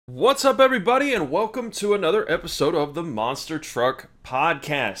What's up, everybody, and welcome to another episode of the Monster Truck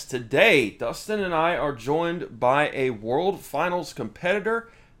Podcast. Today, Dustin and I are joined by a World Finals competitor,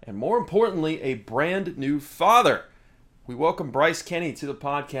 and more importantly, a brand new father. We welcome Bryce Kenny to the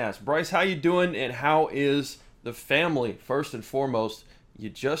podcast. Bryce, how you doing, and how is the family? First and foremost, you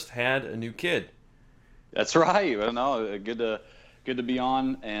just had a new kid. That's right. Well, no, good to be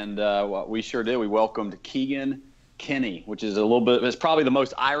on, and we sure did. We welcomed Keegan Kenny, which is it's probably the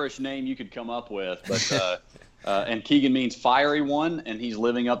most Irish name you could come up with, but and Keegan means fiery one, and he's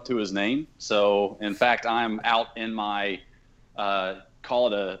living up to his name. So, in fact, I'm out in my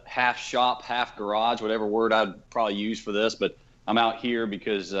call it a half shop, half garage, whatever word I'd probably use for this, but I'm out here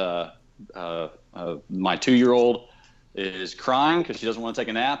because my 2-year-old is crying because she doesn't want to take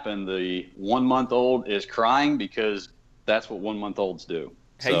a nap, and the 1-month-old is crying because that's what 1-month-olds do.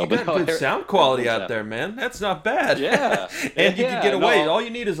 Hey, you got good sound quality out there, man. That's not bad. Yeah. And you can get away. All you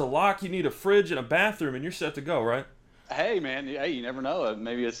need is a lock, you need a fridge, and a bathroom, and you're set to go, right? Hey, man. Hey, you never know.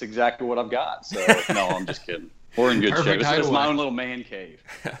 Maybe it's exactly what I've got. So, no, I'm just kidding. We're in good shape. It's my own little man cave.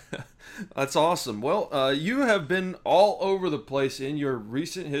 That's awesome. Well, you have been all over the place in your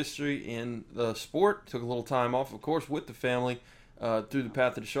recent history in the sport. Took a little time off, of course, with the family through the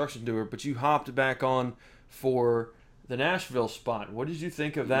Path of Destruction tour, but you hopped back on for the Nashville spot. What did you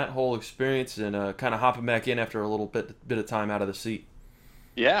think of that whole experience and kind of hopping back in after a little bit of time out of the seat?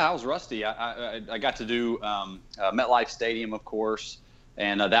 Yeah, I was rusty. I got to do MetLife Stadium, of course,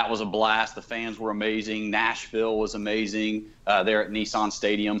 and that was a blast. The fans were amazing. Nashville was amazing there at Nissan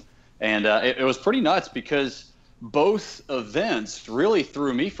Stadium. And it was pretty nuts because both events really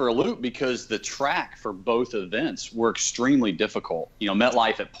threw me for a loop because the track for both events were extremely difficult. You know,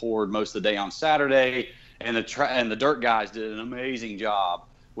 MetLife had poured most of the day on Saturday, and the dirt guys did an amazing job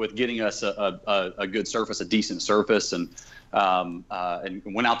with getting us a good surface, a decent surface, and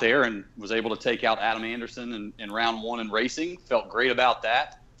went out there and was able to take out Adam Anderson in round one in racing. Felt great about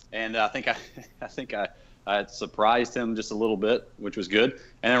that, and I think I had surprised him just a little bit, which was good.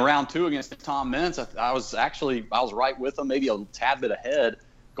 And then round two against Tom Meents, I was right with him, maybe a tad bit ahead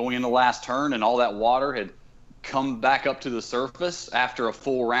going into the last turn, and all that water had come back up to the surface after a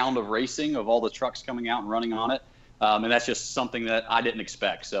full round of racing of all the trucks coming out and running on it. And that's just something that I didn't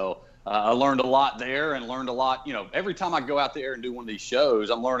expect. So I learned a lot there and learned a lot. You know, every time I go out there and do one of these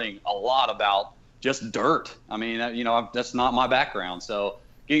shows, I'm learning a lot about just dirt. I mean, that's not my background. So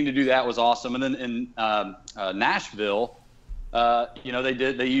getting to do that was awesome. And then in Nashville,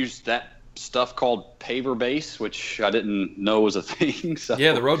 they used that stuff called paver base, which I didn't know was a thing. So,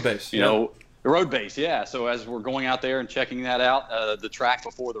 yeah, the road base. You know, the road base, yeah. So as we're going out there and checking that out, the track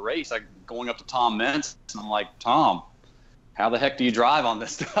before the race, I'm going up to Tom Meents, and I'm like, Tom, how the heck do you drive on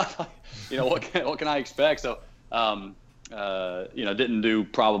this stuff? What can I expect? So, didn't do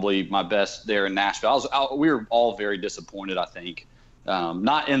probably my best there in Nashville. We were all very disappointed, I think.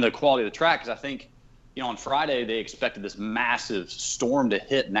 Not in the quality of the track, because I think, on Friday they expected this massive storm to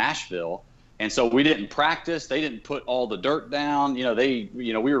hit Nashville. And so we didn't practice. They didn't put all the dirt down. We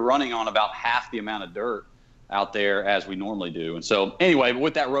were running on about half the amount of dirt out there as we normally do. And so anyway,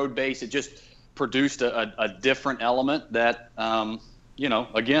 with that road base, it just produced a different element that,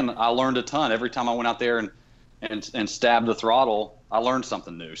 again, I learned a ton. Every time I went out there and stabbed the throttle, I learned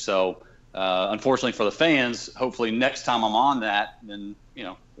something new. So unfortunately for the fans, hopefully next time I'm on that, then,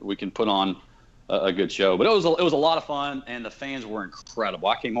 we can put on a good show. But it was a lot of fun, and the fans were incredible.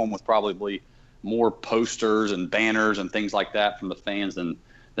 I came home with probably more posters and banners and things like that from the fans than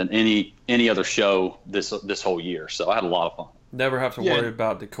any other show this whole year. So I had a lot of fun. Never have to worry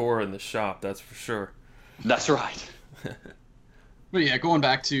about decor in the shop, that's for sure. That's right. But yeah, going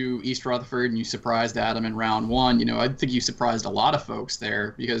back to East Rutherford, and you surprised Adam in round one, I think you surprised a lot of folks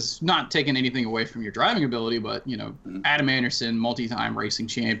there, because not taking anything away from your driving ability, but, Adam Anderson, multi-time racing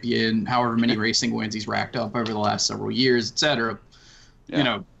champion, however many racing wins he's racked up over the last several years, etc.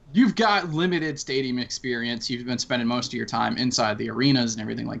 Yeah. You've got limited stadium experience. You've been spending most of your time inside the arenas and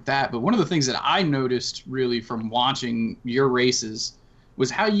everything like that. But one of the things that I noticed really from watching your races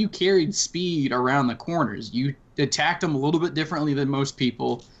was how you carried speed around the corners. You attacked them a little bit differently than most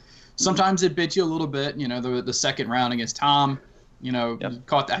people. Sometimes it bit you a little bit. The second round against Tom,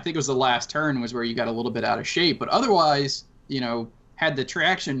 caught. I think it was the last turn was where you got a little bit out of shape. But otherwise, had the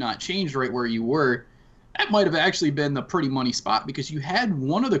traction not changed right where you were, that might have actually been the pretty money spot, because you had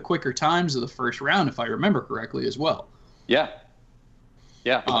one of the quicker times of the first round, if I remember correctly, as well. Yeah.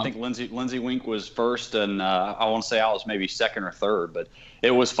 Yeah, I think Lindsey Wink was first, and I want to say I was maybe second or third. But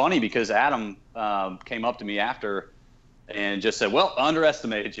it was funny because Adam came up to me after and just said, "Well,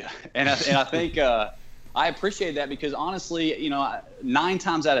 underestimated you." And I think I appreciate that because honestly, 9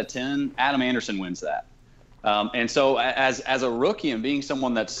 times out of 10, Adam Anderson wins that. And so as a rookie and being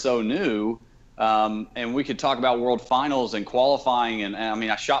someone that's so new, and we could talk about World Finals and qualifying, and I mean,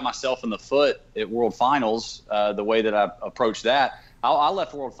 I shot myself in the foot at World Finals the way that I approached that. I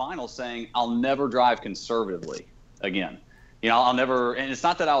left World Finals saying I'll never drive conservatively again. I'll never, and it's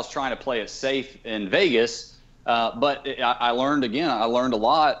not that I was trying to play it safe in Vegas, but I learned a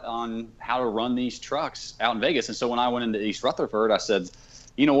lot on how to run these trucks out in Vegas. And so when I went into East Rutherford, I said,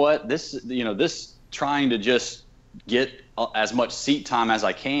 you know what, this trying to just get as much seat time as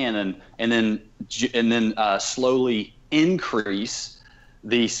I can, and then slowly increase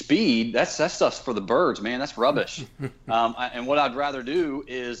the speed. That stuff's for the birds, man. That's rubbish. And what I'd rather do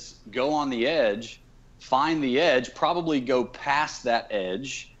is go on the edge, find the edge, probably go past that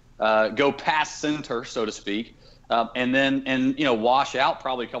edge, go past center, so to speak, and wash out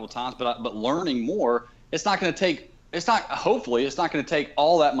probably a couple times. But learning more, hopefully it's not going to take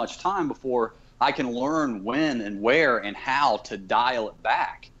all that much time before I can learn when and where and how to dial it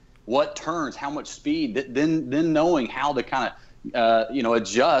back, what turns, how much speed, then knowing how to kind of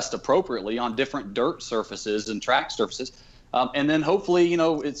adjust appropriately on different dirt surfaces and track surfaces. And then hopefully,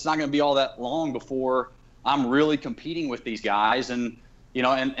 it's not going to be all that long before I'm really competing with these guys. And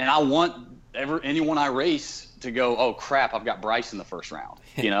I want anyone I race to go, oh crap, I've got Bryce in the first round,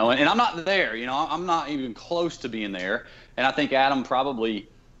 and I'm not there, I'm not even close to being there. And I think Adam probably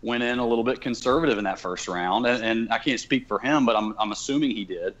went in a little bit conservative in that first round, and I can't speak for him, but I'm assuming he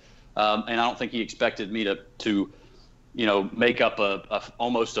did. And I don't think he expected me to make up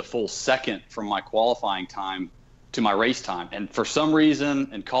almost a full second from my qualifying time to my race time. And for some reason,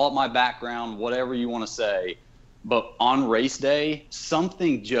 and call it my background, whatever you want to say, but on race day,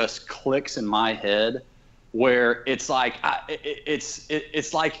 something just clicks in my head where it's like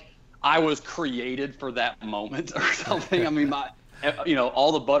it's like I was created for that moment or something. I mean,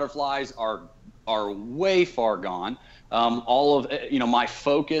 all the butterflies are way far gone. All of my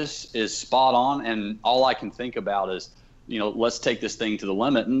focus is spot on, and all I can think about is let's take this thing to the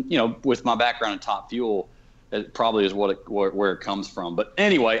limit. And with my background in Top Fuel, it probably is where it comes from. But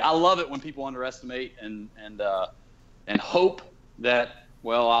anyway, I love it when people underestimate and hope that,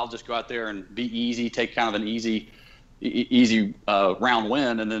 well, I'll just go out there and be easy, take kind of an easy round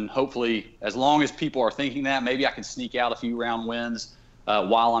win, and then hopefully, as long as people are thinking that, maybe I can sneak out a few round wins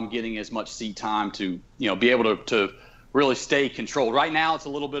while I'm getting as much seat time to be able to really stay controlled. Right now, it's a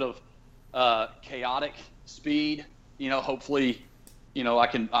little bit of chaotic speed. Hopefully, I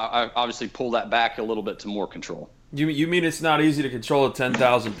can obviously pull that back a little bit to more control. You mean it's not easy to control a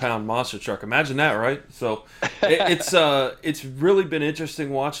 10,000-pound monster truck? Imagine that, right? So it's really been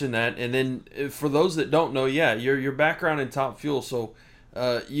interesting watching that. And then for those that don't know, your background in Top Fuel. So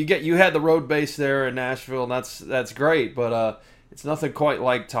you had the road base there in Nashville, and that's great. But it's nothing quite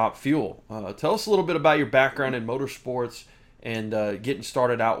like Top Fuel. Tell us a little bit about your background in motorsports and getting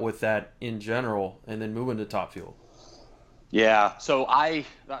started out with that in general, and then moving to Top Fuel. Yeah, so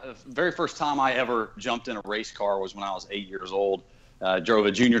the very first time I ever jumped in a race car was when I was 8 years old. Drove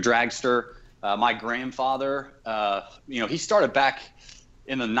a junior dragster. My grandfather, he started back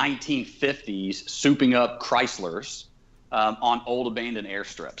in the 1950s souping up Chryslers on old abandoned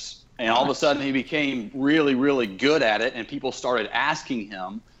airstrips. And all of a sudden he became really, really good at it, and people started asking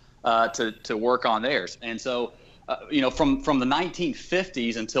him to work on theirs. And so, from the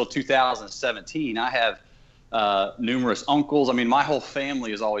 1950s until 2017, I have numerous uncles. I mean, my whole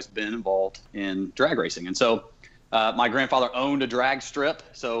family has always been involved in drag racing. And so my grandfather owned a drag strip.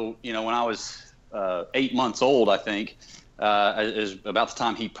 So, when I was 8 months old, I think, is about the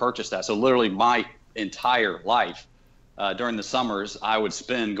time he purchased that. So literally my entire life during the summers, I would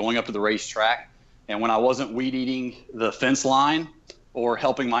spend going up to the racetrack. And when I wasn't weed eating the fence line or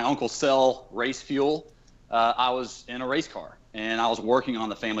helping my uncle sell race fuel, I was in a race car. And I was working on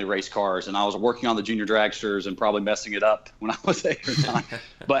the family race cars, and I was working on the junior dragsters and probably messing it up when I was 8 or 9,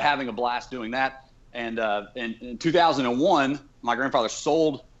 but having a blast doing that. And in 2001, my grandfather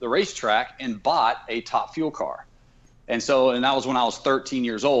sold the racetrack and bought a Top Fuel car. And that was when I was 13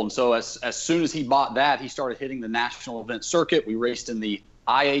 years old. And so as soon as he bought that, he started hitting the national event circuit. We raced in the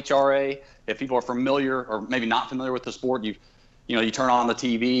IHRA. If people are familiar or maybe not familiar with the sport, you turn on the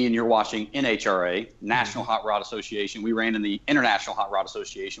TV and you're watching NHRA, National Hot Rod Association. We ran in the International Hot Rod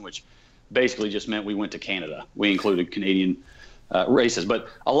Association, which basically just meant we went to Canada. We included Canadian races. But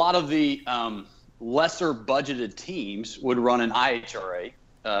a lot of the lesser budgeted teams would run an IHRA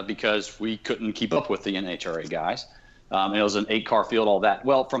because we couldn't keep up with the NHRA guys. It was an 8-car field, all that.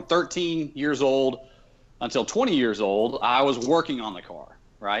 Well, from 13 years old until 20 years old, I was working on the car,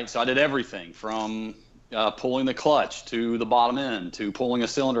 right? So I did everything from pulling the clutch to the bottom end, to pulling a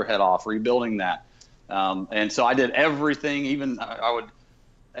cylinder head off, rebuilding that. And so I did everything. Even I would,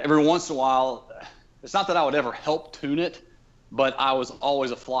 every once in a while, it's not that I would ever help tune it, but I was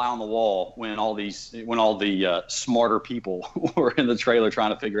always a fly on the wall when all the smarter people were in the trailer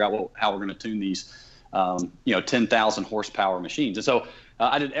trying to figure out how we're going to tune these, 10,000 horsepower machines. And so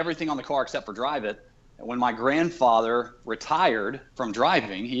I did everything on the car except for drive it. And when my grandfather retired from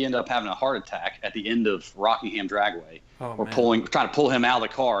driving, he ended up having a heart attack at the end of Rockingham Dragway. Trying to pull him out of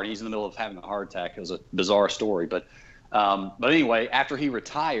the car, and he's in the middle of having a heart attack. It was a bizarre story, but anyway, after he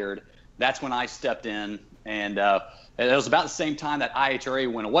retired, that's when I stepped in, and it was about the same time that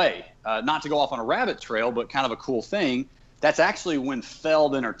IHRA went away. Not to go off on a rabbit trail, but kind of a cool thing. That's actually when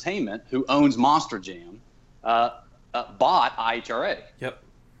Feld Entertainment, who owns Monster Jam, bought IHRA. Yep.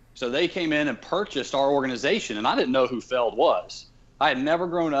 So they came in and purchased our organization, and I didn't know who Feld was. I had never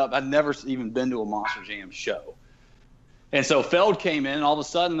grown up. I'd never even been to a Monster Jam show. And so Feld came in, and all of a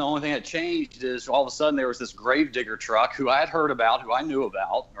sudden, the only thing that changed is all of a sudden there was this Gravedigger truck who I had heard about, who I knew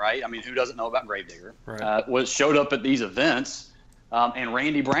about, right? I mean, who doesn't know about Gravedigger? Right. Showed up at these events, and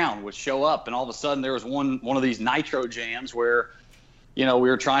Randy Brown would show up, and all of a sudden there was one of these nitro jams where, we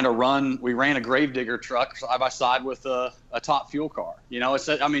were trying to we ran a Gravedigger truck side by side with a Top Fuel car. It was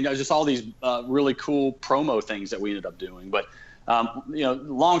just all these really cool promo things that we ended up doing. But,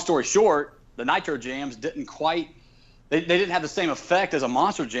 long story short, the nitro jams didn't quite – they didn't have the same effect as a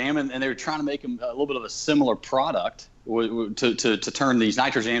Monster Jam, and they were trying to make them a little bit of a similar product to turn these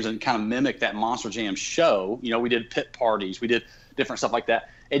nitro jams and kind of mimic that Monster Jam show. We did pit parties, we did different stuff like that.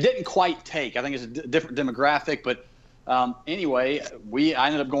 It didn't quite take. I think it's a different demographic, but anyway, I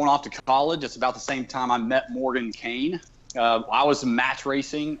ended up going off to college. It's about the same time I met Morgan Kane. I was match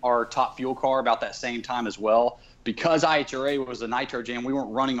racing our Top Fuel car about that same time as well. Because IHRA was a nitro jam, we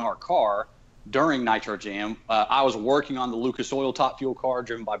weren't running our car during Nitro Jam. I was working on the Lucas Oil Top Fuel car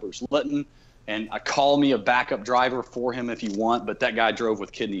driven by Bruce Litton, and I call me a backup driver for him if you want, but that guy drove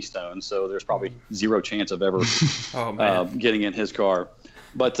with kidney stones, so there's probably zero chance of ever getting in his car.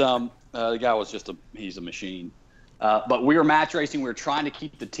 But the guy was he's a machine. But we were match racing. We were trying to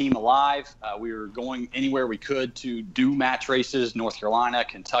keep the team alive. We were going anywhere we could to do match races, North Carolina,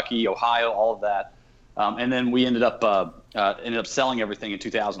 Kentucky, Ohio, all of that. And then we ended up selling everything in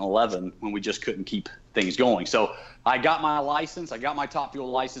 2011 when we just couldn't keep things going. So I got my license. I got my Top Fuel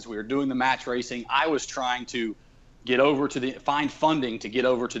license. We were doing the match racing. I was trying to find funding to get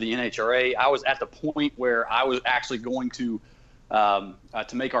over to the NHRA. I was at the point where I was actually going to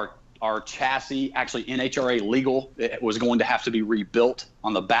make our chassis actually NHRA legal. It was going to have to be rebuilt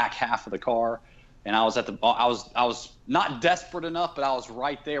on the back half of the car. And I was not desperate enough, but I was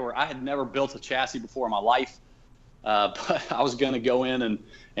right there where I had never built a chassis before in my life. But I was going to go in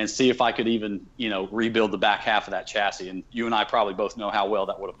and see if I could even, rebuild the back half of that chassis. And you and I probably both know how well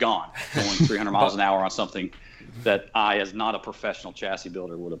that would have gone, going 300 miles an hour on something that I, as not a professional chassis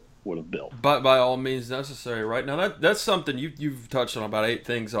builder, would have built. But by all means necessary, right? Now that's something you've touched on about 8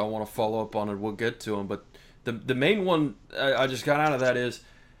 things I want to follow up on, and we'll get to them. But the main one I just got out of that is,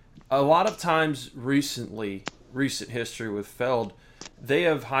 a lot of times recent history with Feld, they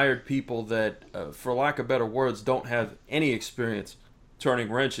have hired people that, for lack of better words, don't have any experience turning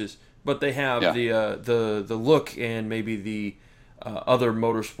wrenches, but they have the look and maybe the other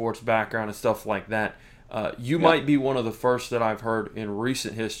motorsports background and stuff like that. You might be one of the first that I've heard in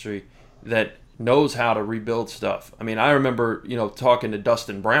recent history that knows how to rebuild stuff. I mean, I remember, talking to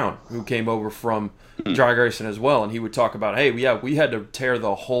Dustin Brown, who came over from drag racing as well, and he would talk about, hey, we had to tear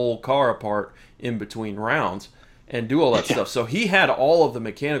the whole car apart in between rounds and do all that stuff. So he had all of the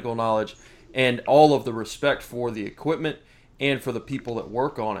mechanical knowledge and all of the respect for the equipment and for the people that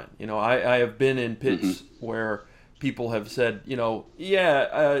work on it. I have been in pits where people have said, you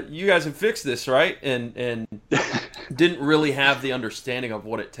guys have fixed this, right? And didn't really have the understanding of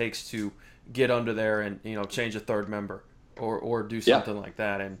what it takes to get under there and, change a third member or do something like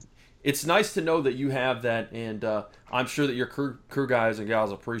that. And it's nice to know that you have that, and I'm sure that your crew guys and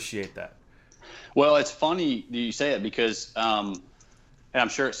gals appreciate that. Well, it's funny that you say it because, and I'm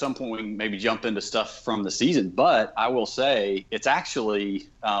sure at some point we can maybe jump into stuff from the season, but I will say it's actually,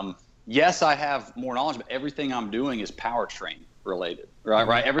 yes, I have more knowledge, but everything I'm doing is powertrain related, right?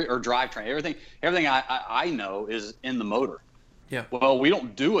 Right. Or drivetrain, everything I know is in the motor. Yeah. Well, we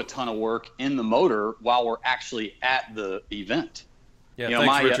don't do a ton of work in the motor while we're actually at the event. Yeah.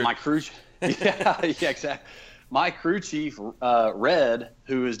 Thanks, my crew. Yeah, exactly. My crew chief, Red,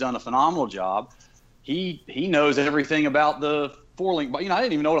 who has done a phenomenal job, he knows everything about the 4-link bar. I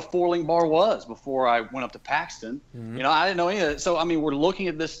didn't even know what a 4-link bar was before I went up to Paxton. Mm-hmm. I didn't know any of it. So, we're looking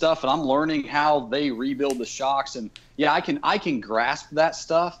at this stuff, and I'm learning how they rebuild the shocks. And, yeah, I can grasp that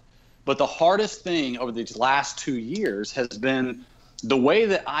stuff. But the hardest thing over these last 2 years has been the way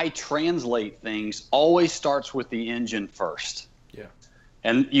that I translate things always starts with the engine first. Yeah.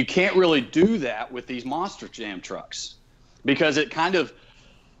 And you can't really do that with these Monster Jam trucks because it's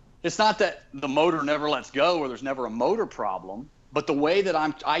not that the motor never lets go or there's never a motor problem, but the way that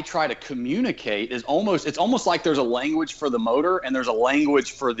I try to communicate is it's almost like there's a language for the motor and there's a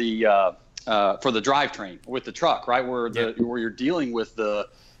language for the drivetrain with the truck, right? Where you're dealing with the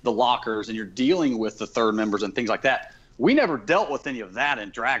lockers and you're dealing with the third members and things like that. We never dealt with any of that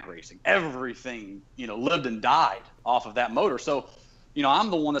in drag racing. Everything, lived and died off of that motor. So, I'm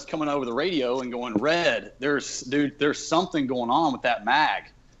the one that's coming over the radio and going, Red, there's something going on with that mag.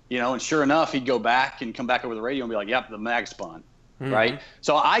 And sure enough, he'd go back and come back over the radio and be like, yep, the mag spun, right?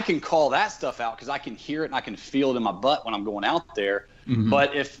 So I can call that stuff out because I can hear it and I can feel it in my butt when I'm going out there. Mm-hmm.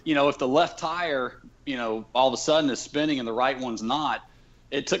 But if the left tire, all of a sudden is spinning and the right one's not,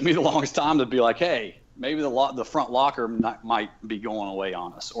 it took me the longest time to be like, hey, maybe the front locker might be going away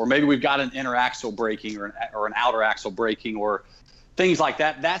on us. Or maybe we've got an inner axle braking or an outer axle braking or things like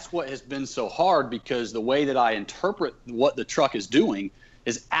that. That's what has been so hard because the way that I interpret what the truck is doing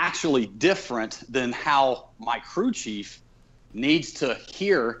is actually different than how my crew chief needs to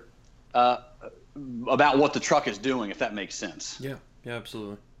hear about what the truck is doing, if that makes sense. Yeah,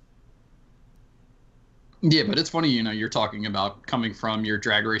 absolutely. Yeah, but it's funny, you're talking about coming from your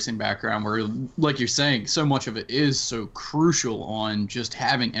drag racing background where, like you're saying, so much of it is so crucial on just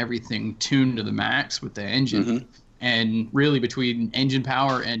having everything tuned to the max with the engine. Mm-hmm. And really between engine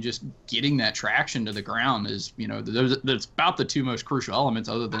power and just getting that traction to the ground is, that's about the two most crucial elements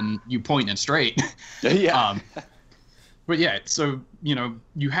other than you pointing it straight. Yeah. But yeah, so,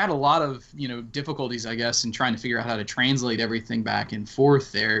 you had a lot of, difficulties, I guess, in trying to figure out how to translate everything back and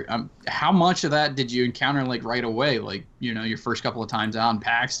forth there. How much of that did you encounter right away? Your first couple of times out in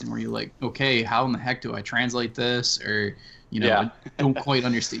Paxton, were you like, okay, how in the heck do I translate this? Or, I don't quite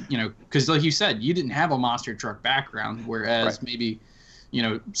understand, because like you said, you didn't have a monster truck background, whereas maybe,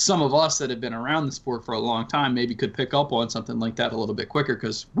 some of us that have been around the sport for a long time maybe could pick up on something like that a little bit quicker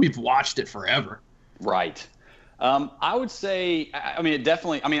because we've watched it forever. Right. I would say, it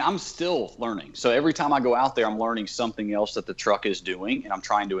definitely, I'm still learning. So every time I go out there, I'm learning something else that the truck is doing, and I'm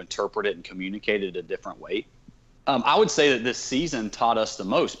trying to interpret it and communicate it a different way. I would say that this season taught us the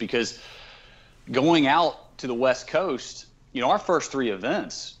most because going out to the West Coast, our first 3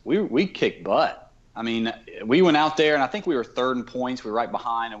 events, we kicked butt. We went out there, and I think we were third in points. We were right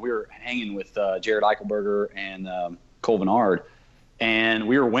behind, and we were hanging with Jared Eichelberger and Cole Bernard. And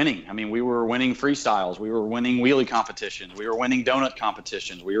we were winning. We were winning freestyles. We were winning wheelie competitions. We were winning donut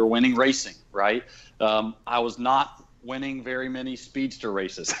competitions. We were winning racing, right? I was not winning very many speedster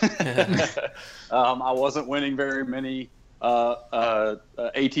races. I wasn't winning very many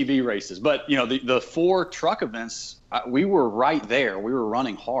ATV races. But, the 4 truck events, we were right there. We were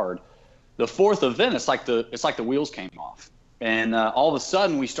running hard. The 4th event, it's like the wheels came off. And all of a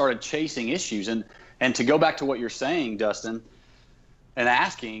sudden, we started chasing issues. And to go back to what you're saying, Dustin, and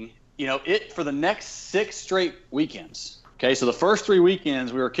asking, for the next 6 straight weekends. Okay, so the first 3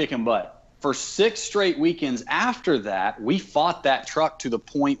 weekends we were kicking butt. For 6 straight weekends after that, we fought that truck to the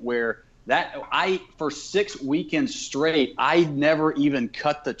point where for 6 weekends straight, I never even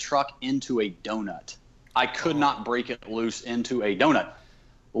cut the truck into a donut. I could not break it loose into a donut,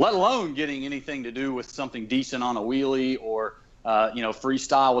 let alone getting anything to do with something decent on a wheelie or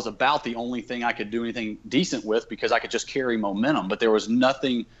freestyle was about the only thing I could do anything decent with because I could just carry momentum. But there was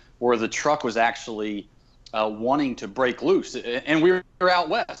nothing where the truck was actually wanting to break loose. And we were out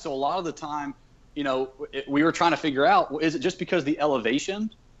west. So a lot of the time, we were trying to figure out, is it just because the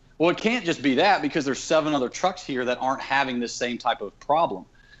elevation? Well, it can't just be that because there's 7 other trucks here that aren't having this same type of problem.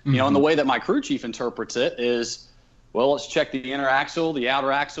 Mm-hmm. And the way that my crew chief interprets it is, well, let's check the inner axle, the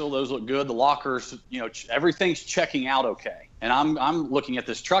outer axle. Those look good. The lockers, everything's checking out okay. And I'm looking at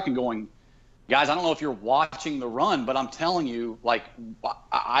this truck and going, guys, I don't know if you're watching the run, but I'm telling you,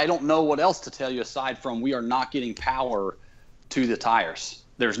 I don't know what else to tell you aside from we are not getting power to the tires.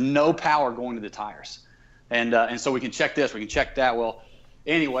 There's no power going to the tires. And so we can check this, we can check that. Well,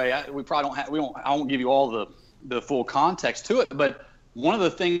 anyway, I won't give you all the full context to it, but one of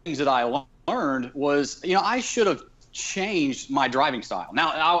the things that I learned was, I should have changed my driving style.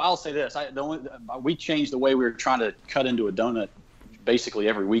 Now, I'll say this. We changed the way we were trying to cut into a donut basically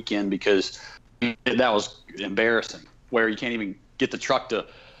every weekend because that was embarrassing, where you can't even get the truck to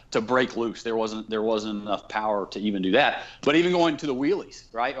to break loose. There wasn't enough power to even do that. But even going to the wheelies,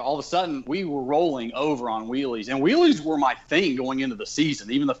 right? All of a sudden, we were rolling over on wheelies, and wheelies were my thing going into the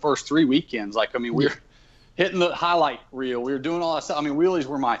season. Even the first 3 weekends, we were hitting the highlight reel. We were doing all that stuff. Wheelies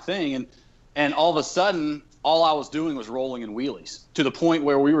were my thing, and all of a sudden, all I was doing was rolling in wheelies to the point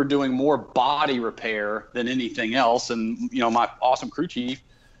where we were doing more body repair than anything else. And my awesome crew chief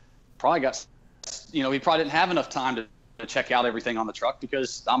probably got, he probably didn't have enough time to check out everything on the truck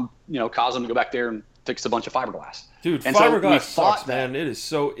because I'm, causing him to go back there and fix a bunch of fiberglass. Dude, and fiberglass sucks, man. It is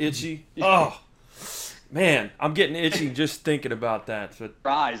so itchy. Oh, man, I'm getting itchy just thinking about that. But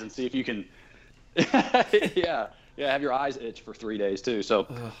eyes and see if you can, have your eyes itch for 3 days too. So,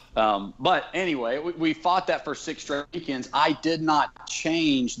 but anyway, we fought that for 6 straight weekends. I did not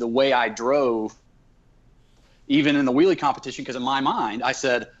change the way I drove, even in the wheelie competition, because in my mind, I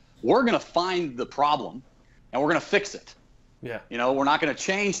said, we're going to find the problem and we're going to fix it. Yeah. We're not going to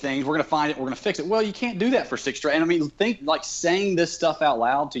change things. We're going to find it. We're going to fix it. Well, you can't do that for 6 straight. And think like saying this stuff out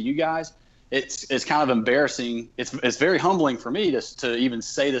loud to you guys, it's kind of embarrassing. It's very humbling for me to even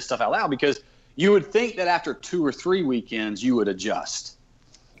say this stuff out loud, because you would think that after 2 or 3 weekends you would adjust,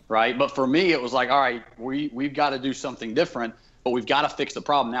 right? But for me, it was like, all right, we've got to do something different, but we've got to fix the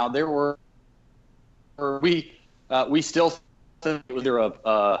problem. Now we still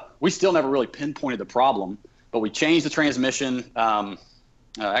never really pinpointed the problem, but we changed the transmission.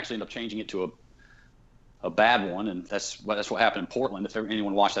 Actually ended up changing it to a bad one, and that's what happened in Portland. If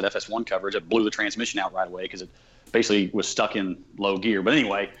anyone watched that FS1 coverage, it blew the transmission out right away because it basically was stuck in low gear. But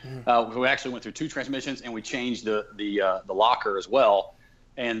anyway, we actually went through 2 transmissions, and we changed the locker as well.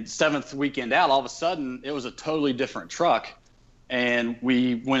 And 7th weekend out, all of a sudden, it was a totally different truck. And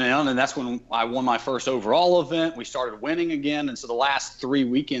we went in, and that's when I won my first overall event. We started winning again. And so the last 3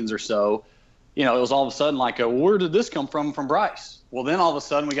 weekends or so, it was all of a sudden like, where did this come from Bryce? Well, then all of a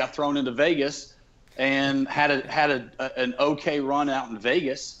sudden we got thrown into Vegas and had an okay run out in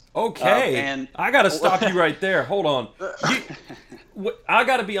Vegas. Okay. And I got to stop you right there. Hold on. I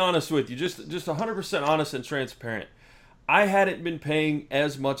got to be honest with you, just 100% honest and transparent. I hadn't been paying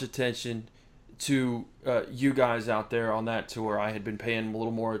as much attention to you guys out there on that tour. I had been paying a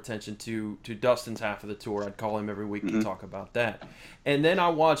little more attention to Dustin's half of the tour. I'd call him every week to talk about that. And then I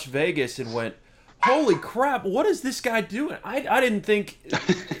watched Vegas and went, holy crap, what is this guy doing? I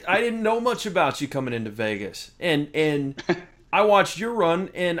didn't know much about you coming into Vegas. And I watched your run,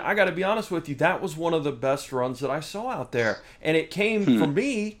 and I got to be honest with you, that was one of the best runs that I saw out there. And it came for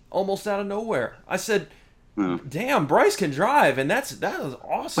me almost out of nowhere. I said, damn, Bryce can drive, and that was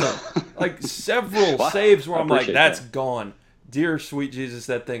awesome. Like several saves where I'm like, that's gone. Dear sweet Jesus,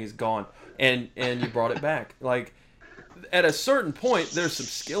 that thing is gone. And you brought it back. Like at a certain point, there's some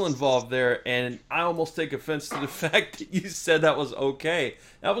skill involved there, and I almost take offense to the fact that you said that was okay.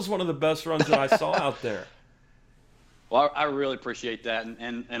 That was one of the best runs that I saw out there. Well, I really appreciate that,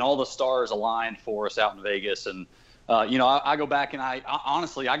 and all the stars aligned for us out in Vegas. And I go back and I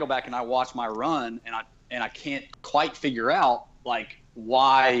honestly go back and I watch my run, and I can't quite figure out like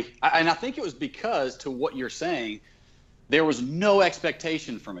why. And I think it was because, to what you're saying, there was no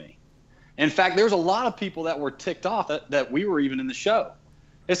expectation for me. In fact, there's a lot of people that were ticked off that we were even in the show.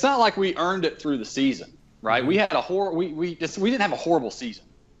 It's not like we earned it through the season, right? Mm-hmm. We had we didn't have a horrible season,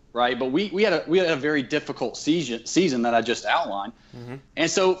 right? But we had a very difficult season that I just outlined. Mm-hmm.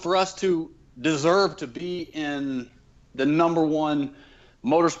 And so for us to deserve to be in the #1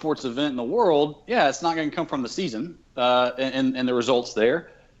 motorsports event in the world, it's not going to come from the season and the results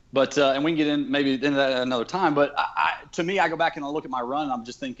there. But and we can get in maybe into that another time. But to me, I go back and I look at my run, and I'm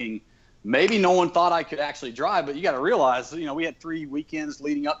just thinking, maybe no one thought I could actually drive. But you got to realize, we had 3 weekends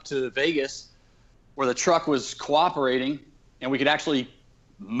leading up to Vegas where the truck was cooperating, and we could actually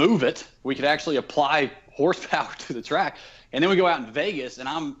move it. We could actually apply horsepower to the track. And then we go out in Vegas, and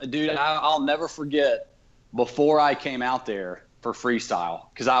I'll never forget before I came out there for freestyle,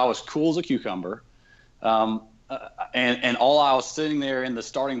 because I was cool as a cucumber. And all I was sitting there in the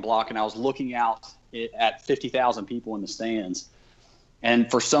starting block, and I was looking out at 50,000 people in the stands.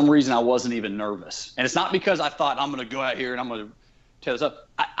 And for some reason, I wasn't even nervous. And it's not because I thought I'm going to go out here and I'm going to tear this up.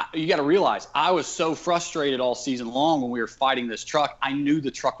 You got to realize, I was so frustrated all season long when we were fighting this truck. I knew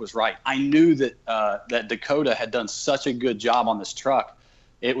the truck was right. I knew that that Dakota had done such a good job on this truck.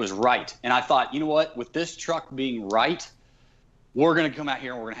 It was right. And I thought, you know what? With this truck being right, we're going to come out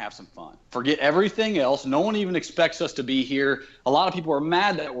here and we're going to have some fun. Forget everything else. No one even expects us to be here. A lot of people are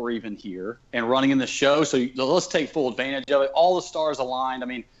mad that we're even here and running in the show. So let's take full advantage of it. All the stars aligned. I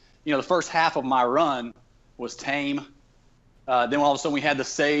mean, the first half of my run was tame. Then all of a sudden we had the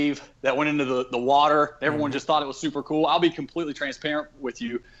save that went into the water. Everyone just thought it was super cool. I'll be completely transparent with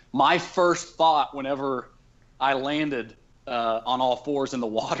you. My first thought whenever I landed on all fours in the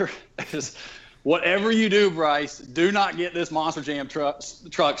water is, whatever you do, Bryce, do not get this Monster Jam truck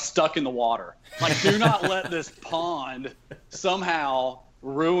stuck in the water. Like, do not let this pond somehow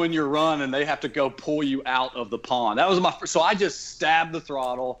ruin your run and they have to go pull you out of the pond. That was my first. So I just stabbed the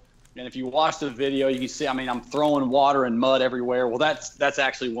throttle. And if you watch the video, you can see, I mean, I'm throwing water and mud everywhere. Well, that's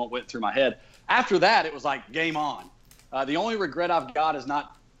actually what went through my head. After that, it was like game on. The only regret I've got is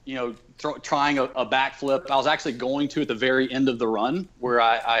not, trying a backflip. I was actually going to at the very end of the run where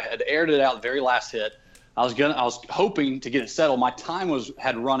I had aired it out the very last hit. I was hoping to get it settled. My time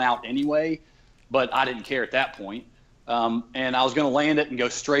had run out anyway, but I didn't care at that point. And I was going to land it and go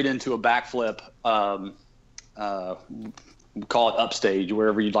straight into a backflip. Call it upstage,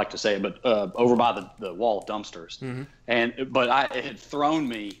 wherever you'd like to say it, but over by the wall of dumpsters. But it had thrown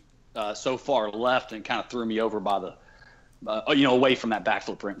me so far left and kind of threw me over by the away from that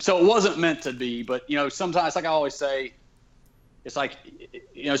backflip rim. So it wasn't meant to be, but sometimes, like I always say, it's like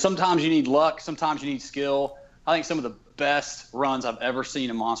sometimes you need luck, sometimes you need skill. I think some of the best runs I've ever seen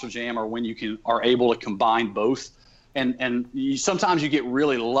in Monster Jam are when you are able to combine both, and sometimes you get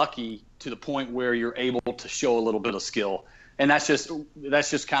really lucky to the point where you're able to show a little bit of skill. And that's just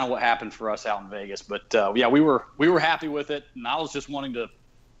kind of what happened for us out in Vegas. But yeah, we were happy with it, and I was just wanting to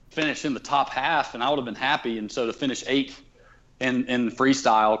finish in the top half, and I would have been happy. And so to finish 8th in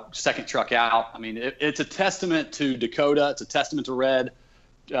freestyle, second truck out, I mean, it's a testament to Dakota. It's a testament to Red,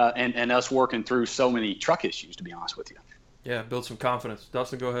 and us working through so many truck issues, to be honest with you. Yeah, build some confidence.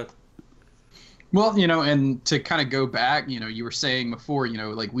 Dustin, go ahead. Well, and to kind of go back, you were saying before,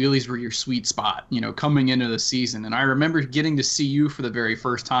 like wheelies were your sweet spot, coming into the season. And I remember getting to see you for the very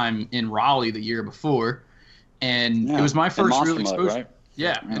first time in Raleigh the year before. And it was my first real exposure. Right?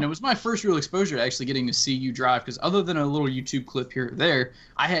 Yeah, and it was my first real exposure to actually getting to see you drive, because other than a little YouTube clip here or there,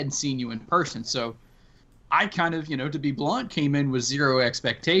 I hadn't seen you in person. So I kind of, to be blunt, came in with zero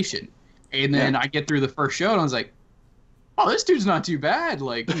expectation. And then I get through the first show and I was like, oh, this dude's not too bad.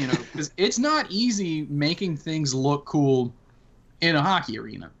 Like, because it's not easy making things look cool in a hockey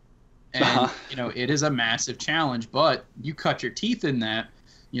arena. And, it is a massive challenge, but you cut your teeth in that,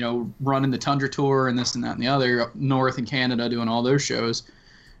 running the Tundra Tour and this and that and the other, up north in Canada, doing all those shows.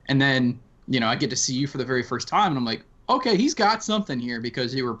 And then, I get to see you for the very first time, and I'm like, okay, he's got something here,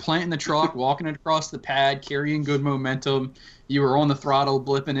 because you were planting the truck, walking it across the pad, carrying good momentum. You were on the throttle,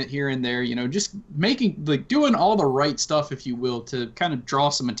 blipping it here and there, just doing all the right stuff, if you will, to kind of draw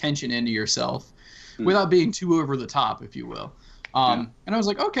some attention into yourself without being too over the top, if you will. And I was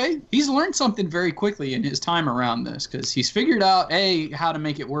like, okay, he's learned something very quickly in his time around this, because he's figured out, how to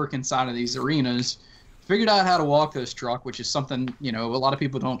make it work inside of these arenas, figured out how to walk this truck, which is something, a lot of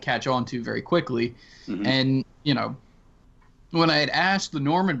people don't catch on to very quickly. And, when I had asked the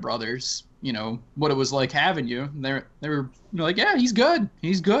Norman brothers, what it was like having you, they were like, yeah, he's good.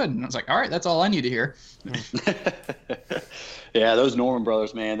 And I was like, all right, that's all I need to hear. Yeah, those Norman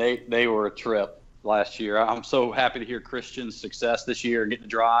brothers, man, they were a trip last year. I'm so happy to hear Christian's success this year and getting to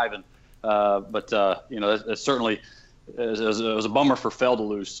drive. And it certainly it was a bummer for Fell to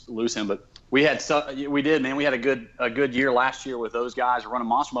lose him. But we had a good year last year with those guys running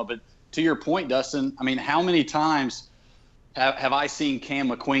Monster Mode. But to your point, Dustin, I mean, how many times have I seen Cam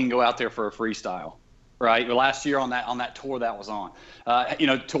McQueen go out there for a freestyle, right? Last year on that tour that was on,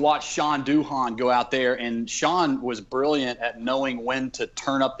 to watch Sean Duhan go out there, and Sean was brilliant at knowing when to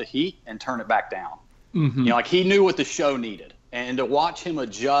turn up the heat and turn it back down. Like he knew what the show needed, and to watch him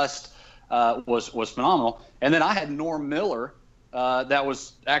adjust was phenomenal. And then I had Norm Miller, that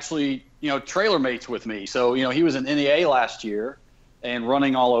was actually trailer mates with me, so he was in NEA last year and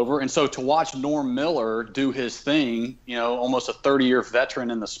running all over. And so to watch Norm Miller do his thing, almost a 30-year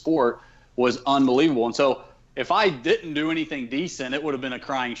veteran in the sport, was unbelievable. And so if I didn't do anything decent, it would have been a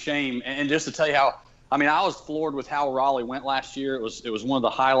crying shame. And just to tell you how, I was floored with how Raleigh went last year. It was one of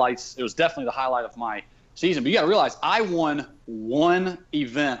the highlights. It was definitely the highlight of my season. But you got to realize, I won one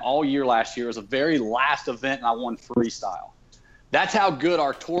event all year last year. It was the very last event, and I won freestyle. That's how good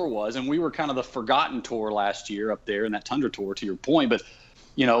our tour was, and we were kind of the forgotten tour last year up there in that Tundra Tour, to your point. But,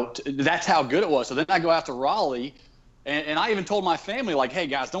 that's how good it was. So then I go out to Raleigh, and I even told my family, like, hey,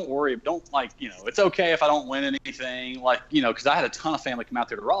 guys, don't worry. Don't, it's okay if I don't win anything. Because I had a ton of family come out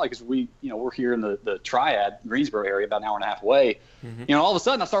there to Raleigh, because we're here in the Triad, Greensboro area, about an hour and a half away. All of a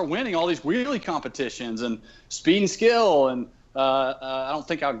sudden I start winning all these wheelie competitions and speed and skill, and I don't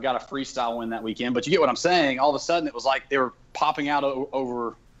think I got a freestyle win that weekend, but you get what I'm saying. All of a sudden, it was like they were popping out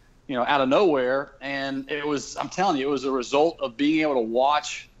over, out of nowhere. And I'm telling you, it was a result of being able to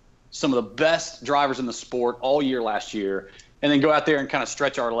watch some of the best drivers in the sport all year last year, and then go out there and kind of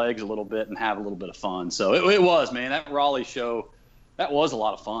stretch our legs a little bit and have a little bit of fun. So it was, man, that Raleigh show, that was a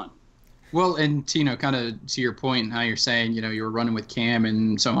lot of fun. Well, and kind of to your point and how you're saying, you were running with Cam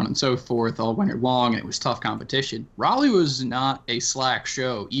and so on and so forth all winter long, and it was tough competition. Raleigh was not a slack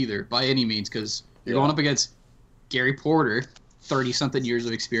show either by any means, because you're going up against Gary Porter, 30-something years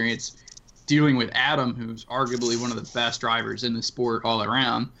of experience, dealing with Adam, who's arguably one of the best drivers in the sport all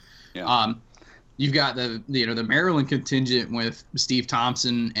around. Yeah. You've got the Maryland contingent with Steve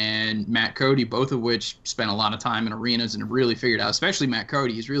Thompson and Matt Cody, both of which spent a lot of time in arenas and have really figured out, especially Matt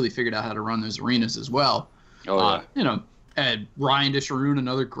Cody, he's really figured out how to run those arenas as well. Oh, yeah. And Ryan Disharoon,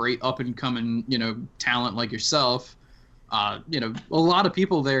 another great up-and-coming, talent like yourself. A lot of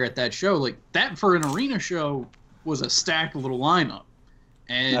people there at that show, like that for an arena show was a stacked little lineup.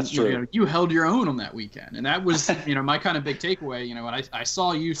 And that's true. You held your own on that weekend. And that was, my kind of big takeaway. When I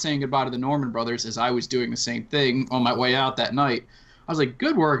saw you saying goodbye to the Norman brothers as I was doing the same thing on my way out that night, I was like,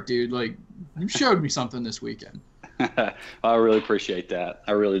 good work, dude. Like, you showed me something this weekend. I really appreciate that.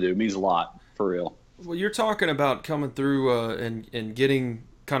 I really do. It means a lot, for real. Well, you're talking about coming through and getting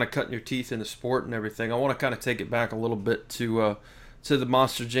kind of cutting your teeth in the sport and everything. I want to kind of take it back a little bit to the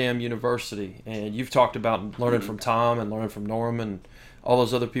Monster Jam University. And you've talked about learning from Tom and learning from Norm and all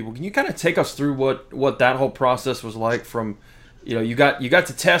those other people. Can you kind of take us through what that whole process was like? From you got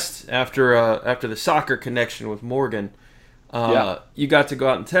to test after the soccer connection with Morgan. You got to go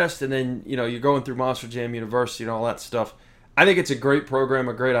out and test, and then you're going through Monster Jam University and all that stuff. I think it's a great program,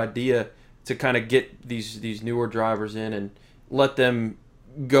 a great idea to kind of get these newer drivers in and let them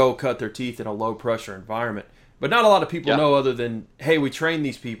go cut their teeth in a low pressure environment. But not a lot of people know, other than, hey, we train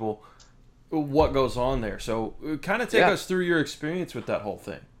these people, what goes on there. So kind of take us through your experience with that whole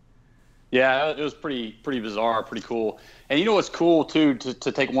thing. Yeah, it was pretty bizarre, pretty cool. And what's cool too,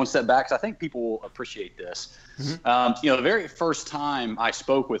 to take one step back, because I think people will appreciate this. Mm-hmm. The very first time I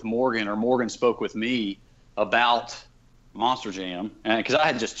spoke with Morgan, or Morgan spoke with me about Monster Jam, and because I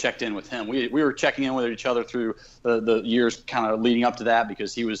had just checked in with him, we were checking in with each other through the years kind of leading up to that,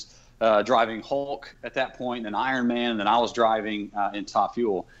 because he was driving Hulk at that point, and then Ironman, and then I was driving in Top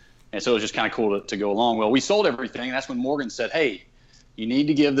Fuel. And so it was just kind of cool to go along. Well, we sold everything, and that's when Morgan said, hey, you need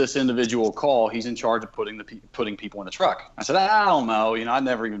to give this individual a call. He's in charge of putting people in the truck. I said, I don't know. I'd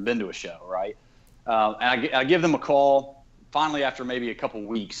never even been to a show, right? And I give them a call finally after maybe a couple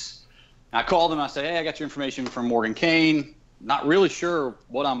weeks. And I called them. I said, hey, I got your information from Morgan Kane. Not really sure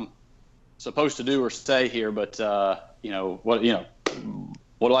what I'm supposed to do or say here, but, what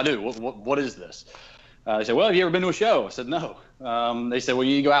do I do? What is this? They said, well, have you ever been to a show? I said, no. They said, well,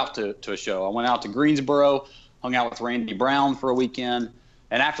 you need to go out to a show. I went out to Greensboro, hung out with Randy Brown for a weekend.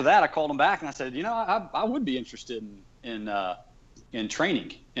 And after that, I called them back and I said, I would be interested in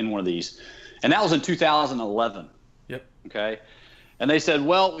training in one of these. And that was in 2011. Yep. Okay. And they said,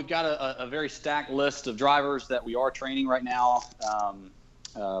 well, we've got a very stacked list of drivers that we are training right now.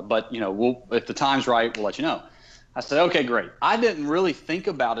 But, if the time's right, we'll let you know. I said, okay, great. I didn't really think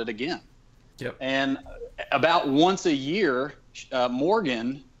about it again. Yep. And about once a year,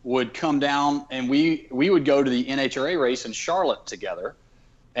 Morgan would come down and we would go to the NHRA race in Charlotte together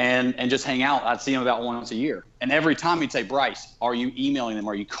and just hang out. I'd see him about once a year. And every time he'd say, Bryce, are you emailing them?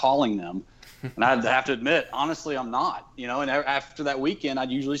 Are you calling them? And I'd have to admit, honestly, I'm not. And after that weekend,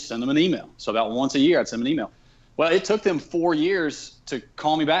 I'd usually send them an email. So about once a year, I'd send them an email. Well, it took them 4 years to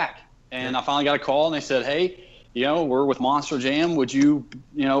call me back. And I finally got a call and they said, hey, we're with Monster Jam. Would you,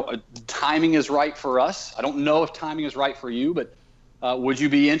 timing is right for us. I don't know if timing is right for you, but would you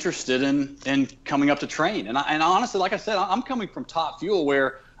be interested in coming up to train? And honestly, like I said, I'm coming from Top Fuel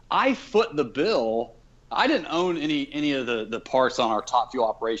where I foot the bill. I didn't own any of the parts on our Top Fuel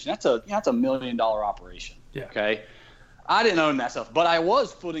operation. That's a $1 million operation. Yeah. Okay. I didn't own that stuff, but I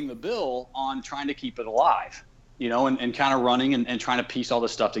was footing the bill on trying to keep it alive, and kind of running and trying to piece all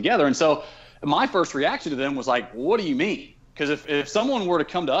this stuff together. And so my first reaction to them was like, what do you mean? Because if someone were to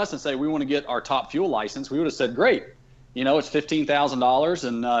come to us and say, we want to get our Top Fuel license, we would have said, great. It's $15,000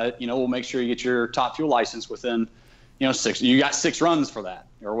 and, we'll make sure you get your Top Fuel license within, 6. You got 6 runs for that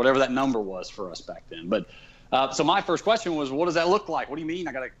or whatever that number was for us back then. But so my first question was, what does that look like? What do you mean?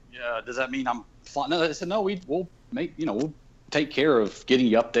 Does that mean I'm flying? No, they said, no, we'll take care of getting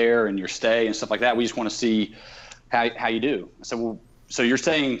you up there and your stay and stuff like that. We just want to see how you do. I said, well, so you're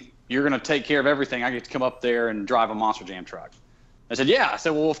saying you're going to take care of everything. I get to come up there and drive a Monster Jam truck. I said, yeah. I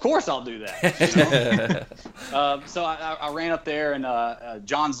said, well, of course I'll do that. So I ran up there and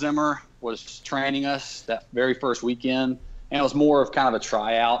John Zimmer was training us that very first weekend. And it was more of kind of a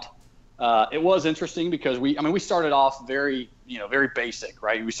tryout. It was interesting because we started off very basic,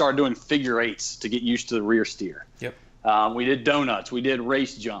 right? We started doing figure eights to get used to the rear steer. Yep. We did donuts. We did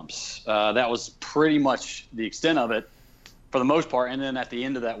race jumps. That was pretty much the extent of it for the most part. And then at the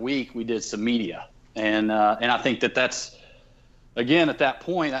end of that week, we did some media. And I think that's, again, at that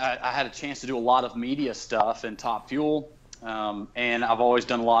point, I had a chance to do a lot of media stuff in Top Fuel. And I've always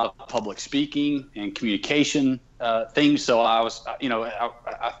done a lot of public speaking and communication things. So I was,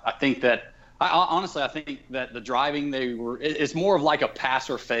 I think that honestly, I think that the driving, it's more of like a pass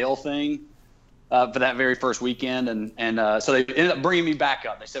or fail thing for that very first weekend. And so they ended up bringing me back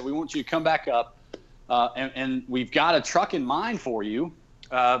up. They said, we want you to come back up and we've got a truck in mind for you,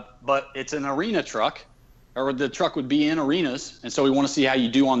 but it's an arena truck, or the truck would be in arenas. And so we want to see how you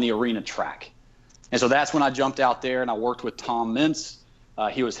do on the arena track. And so that's when I jumped out there and I worked with Tom Mintz.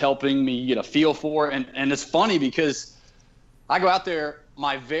 He was helping me get a feel for it. And it's funny because I go out there,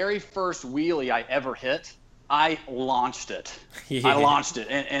 my very first wheelie I ever hit, I launched it. Yeah. I launched it.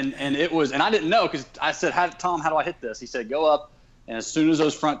 And it was, and I didn't know, because I said, Tom, how do I hit this? He said, go up, and as soon as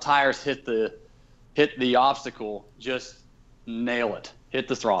those front tires hit the obstacle, just nail it. Hit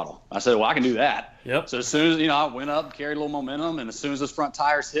the throttle. I said, well, I can do that. Yep. So as soon as, I went up, carried a little momentum, and as soon as those front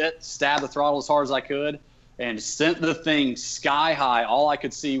tires hit, stabbed the throttle as hard as I could, and sent the thing sky high. All I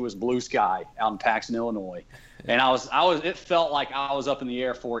could see was blue sky out in Paxton, Illinois. And it felt like I was up in the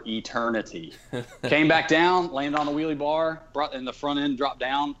air for eternity. Came back down, landed on the wheelie bar, and the front end dropped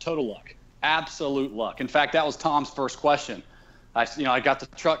down. Total luck. Absolute luck. In fact, that was Tom's first question. I got the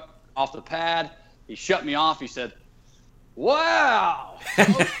truck off the pad. He shut me off. He said, wow.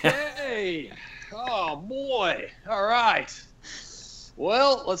 Okay. Oh, boy. All right.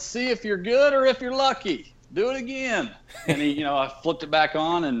 Well, let's see if you're good or if you're lucky. Do it again. And I flipped it back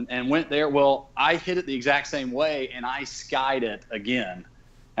on and went there. Well, I hit it the exact same way, and I skied it again.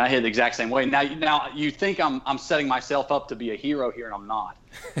 And I hit it the exact same way. Now you think I'm setting myself up to be a hero here, and I'm not.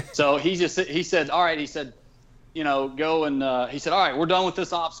 So he said, all right. He said, go and he said, all right, we're done with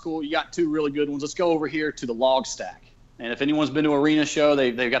this obstacle. You got two really good ones. Let's go over here to the log stack. And if anyone's been to Arena Show,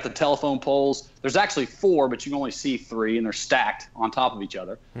 they've got the telephone poles. There's actually 4, but you can only see 3, and they're stacked on top of each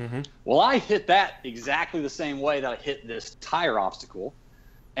other. Mm-hmm. Well, I hit that exactly the same way that I hit this tire obstacle.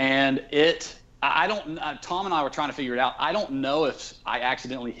 And Tom and I were trying to figure it out. I don't know if I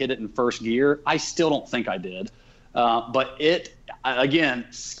accidentally hit it in first gear. I still don't think I did. But it, again,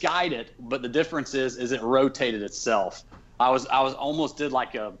 skied it. But the difference is it rotated itself. I was almost did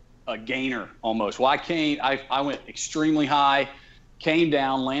like a gainer almost. Well, I went extremely high, came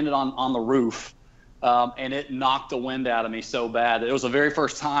down, landed on the roof, and it knocked the wind out of me so bad. It was the very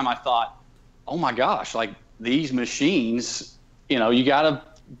first time I thought, oh my gosh, like these machines, you got to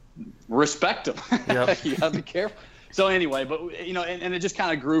respect them. Yep. You got to be careful. So anyway, but and it just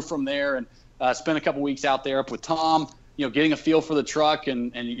kind of grew from there, and spent a couple weeks out there up with Tom, getting a feel for the truck,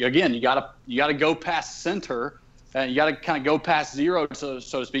 and again, you got to go past center. And you got to kind of go past zero, so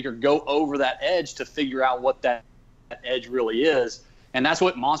to speak, or go over that edge to figure out what that edge really is. And that's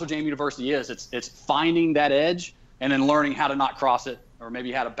what Monster Jam University is. It's finding that edge and then learning how to not cross it, or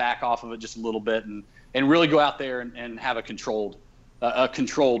maybe how to back off of it just a little bit, and really go out there and have a controlled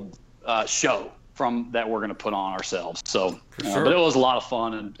show from that we're going to put on ourselves. So, sure. But it was a lot of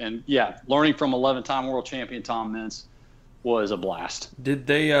fun, and yeah, learning from 11-time world champion Tom Mintz was a blast. Did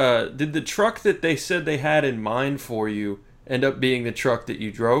the truck that they said they had in mind for you end up being the truck that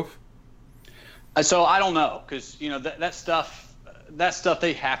you drove? So I don't know, because that stuff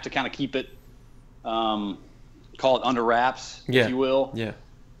they have to kind of keep it, call it under wraps, if you will. Yeah.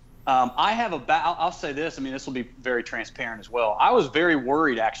 I'll say this. I mean, this will be very transparent as well. I was very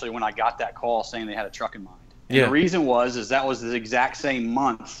worried actually when I got that call saying they had a truck in mind. And the reason is that was the exact same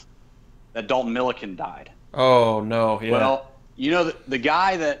month that Dalton Milliken died. Oh no! Yeah. Well, the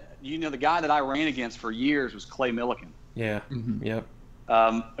guy that I ran against for years was Clay Milliken. Yeah. Mm-hmm. Yep.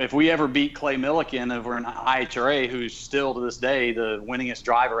 If we ever beat Clay Milliken over in IHRA, who's still to this day the winningest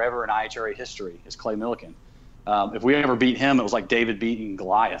driver ever in IHRA history, is Clay Milliken. If we ever beat him, it was like David beating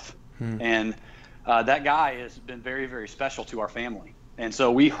Goliath. And that guy has been very, very special to our family. And so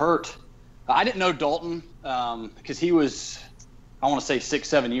we hurt. I didn't know Dalton because he was, I want to say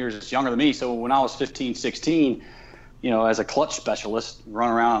 6-7 years younger than me. So when I was 15, 16, as a clutch specialist,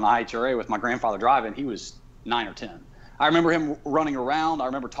 running around on IHRA with my grandfather driving, he was 9 or 10. I remember him running around. I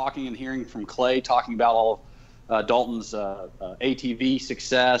remember talking and hearing from Clay, talking about all of Dalton's ATV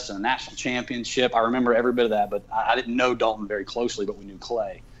success and national championship. I remember every bit of that, but I didn't know Dalton very closely, but we knew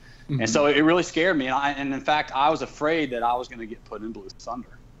Clay. Mm-hmm. And so it really scared me. And in fact, I was afraid that I was going to get put in Blue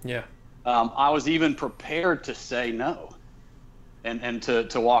Thunder. Yeah. I was even prepared to say no. and to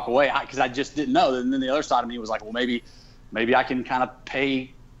walk away because I just didn't know. And then the other side of me was like, well, maybe I can kind of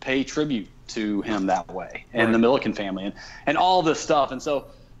pay tribute to him that way and the Milliken family and all this stuff. And so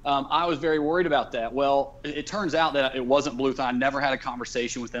I was very worried about that. Well, it turns out that it wasn't Blue Thunder. I never had a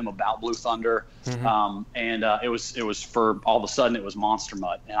conversation with them about Blue Thunder. And it was for all of a sudden it was Monster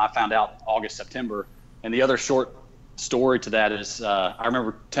Mutt. And I found out August, September. And the other short story to that is I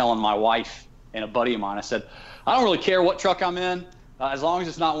remember telling my wife and a buddy of mine, I said, I don't really care what truck I'm in as long as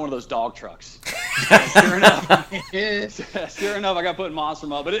it's not one of those dog trucks. Sure enough, I got put in Monster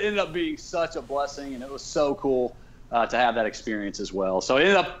Mutt. But it ended up being such a blessing, and it was so cool to have that experience as well. So it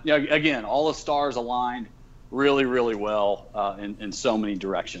ended up, again, all the stars aligned really, really well in so many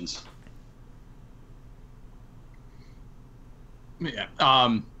directions.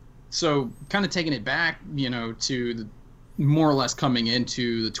 Yeah. So kind of taking it back, to the more or less coming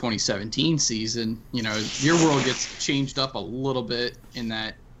into the 2017 season, your world gets changed up a little bit in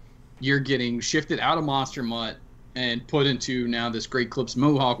that you're getting shifted out of Monster Mutt and put into now this Great Clips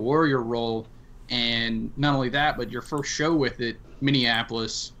Mohawk Warrior role. And not only that, but your first show with it,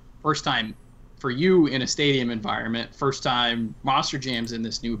 Minneapolis, first time for you in a stadium environment, first time Monster Jam's in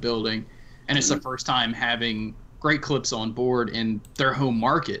this new building, and it's the first time having Great Clips on board in their home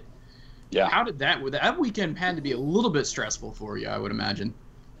market. Yeah. How did that weekend had to be a little bit stressful for you, I would imagine.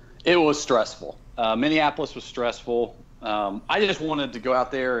 It was stressful. Minneapolis was stressful. I just wanted to go out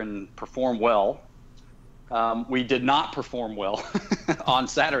there and perform well. We did not perform well on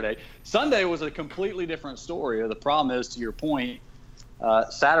Saturday. Sunday was a completely different story. The problem is, to your point,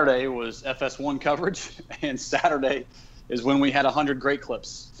 Saturday was FS1 coverage, and Saturday is when we had 100 Great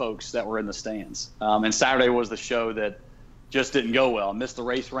Clips folks that were in the stands. And Saturday was the show that just didn't go well. Missed the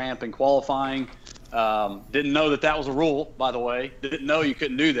race ramp in qualifying. Didn't know that was a rule, by the way. Didn't know you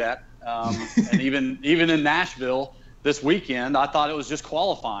couldn't do that. And even in Nashville this weekend, I thought it was just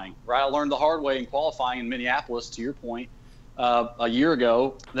qualifying, right? I learned the hard way in qualifying in Minneapolis, to your point, a year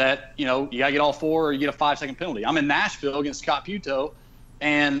ago, that, you got to get all four or you get a 5-second penalty. I'm in Nashville against Scott Puto,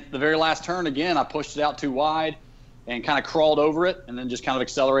 and the very last turn, again, I pushed it out too wide and kind of crawled over it and then just kind of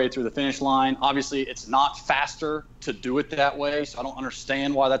accelerated through the finish line. Obviously, it's not faster to do it that way, so I don't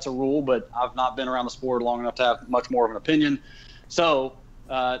understand why that's a rule, but I've not been around the sport long enough to have much more of an opinion. So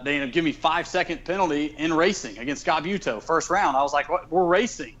they ended up giving me 5-second penalty in racing against Scott Buto, first round. I was like, what? We're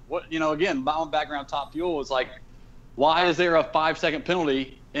racing. What? Again, my own background, Top Fuel, was like, why is there a 5-second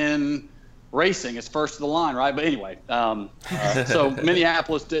penalty in racing? It's first to the line, right? But anyway, so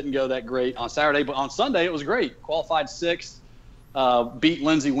Minneapolis didn't go that great on Saturday, but on Sunday it was great. Qualified sixth, beat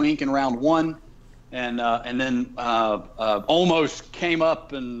Lindsey Wink in round one, and then almost came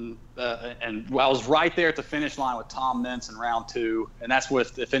up and I was right there at the finish line with Tom Mintz in round two, and that's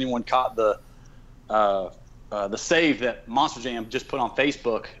with, if anyone caught the save that Monster Jam just put on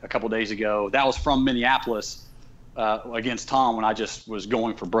Facebook a couple days ago, that was from Minneapolis. Against Tom, when I just was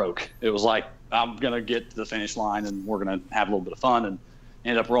going for broke. It was like, I'm going to get to the finish line and we're going to have a little bit of fun, and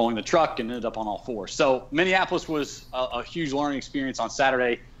ended up rolling the truck and ended up on all four. So Minneapolis was a huge learning experience on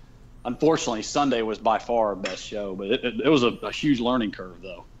Saturday. Unfortunately, Sunday was by far our best show, but it was a huge learning curve,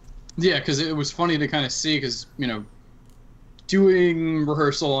 though. Yeah, because it was funny to kind of see, because, doing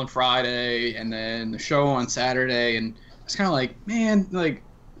rehearsal on Friday and then the show on Saturday, and it's kind of like, man, like,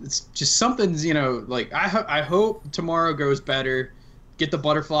 it's just something's, like I hope tomorrow goes better, get the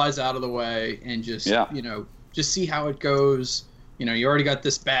butterflies out of the way, and just, just see how it goes. You already got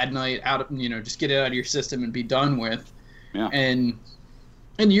this bad night out of, just get it out of your system and be done with. Yeah. And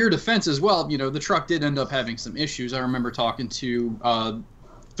in your defense as well, the truck did end up having some issues. I remember talking to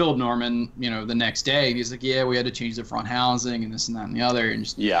Philip Norman, the next day, and he's like, yeah, we had to change the front housing and this and that and the other. And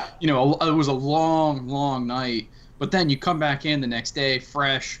just, it was a long, long night. But then you come back in the next day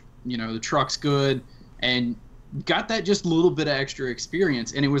fresh, the truck's good, and got that just a little bit of extra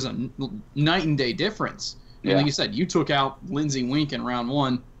experience, and it was a night and day difference. And like you said, you took out Lindsey Wink in round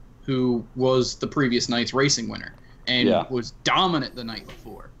one, who was the previous night's racing winner, and was dominant the night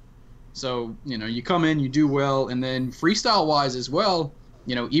before. So, you come in, you do well, and then freestyle-wise as well,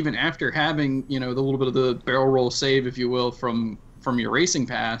 even after having, the little bit of the barrel roll save, if you will, from your racing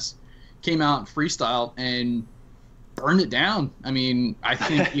pass, came out in freestyle and burned it down. I mean, I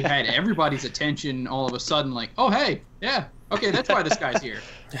think you had everybody's attention all of a sudden, like, oh, hey, yeah, okay, that's why this guy's here.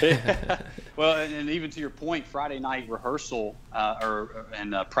 Well, and even to your point, Friday night rehearsal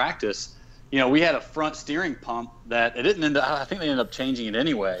and practice, we had a front steering pump that it didn't end up, I think they ended up changing it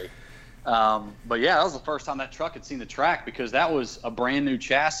anyway. But yeah, that was the first time that truck had seen the track, because that was a brand new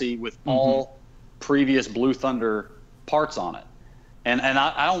chassis with all previous Blue Thunder parts on it. And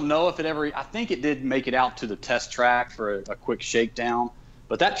I don't know if I think it did make it out to the test track for a quick shakedown,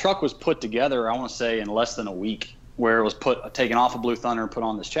 but that truck was put together, I want to say, in less than a week, where it was taken off of Blue Thunder and put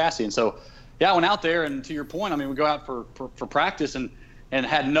on this chassis. And so, yeah, I went out there, and to your point, I mean, we go out for practice and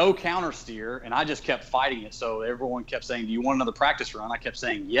had no counter steer, and I just kept fighting it. So everyone kept saying, do you want another practice run? I kept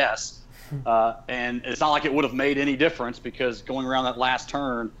saying yes. And it's not like it would have made any difference, because going around that last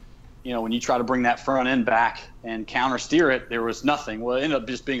turn, when you try to bring that front end back and counter steer it, there was nothing. Well, it ended up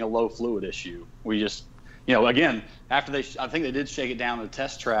just being a low fluid issue. We just, again, after I think they did shake it down to the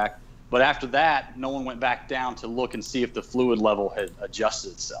test track, but after that, no one went back down to look and see if the fluid level had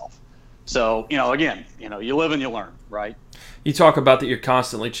adjusted itself. So, again, you live and you learn, right? You talk about that you're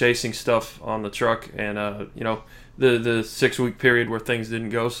constantly chasing stuff on the truck, and, the 6-week period where things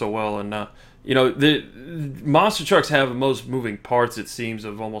didn't go so well. And, the monster trucks have the most moving parts, it seems,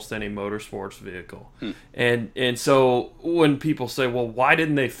 of almost any motorsports vehicle. And so when people say, well, why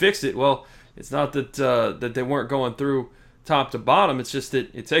didn't they fix it? Well, it's not that they weren't going through top to bottom. It's just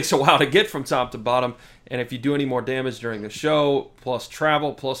that it takes a while to get from top to bottom. And if you do any more damage during the show, plus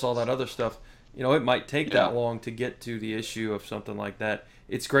travel, plus all that other stuff, it might take that long to get to the issue of something like that.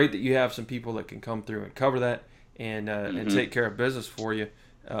 It's great that you have some people that can come through and cover that and take care of business for you.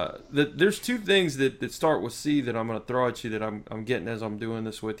 There's two things that start with C that I'm going to throw at you that I'm getting as I'm doing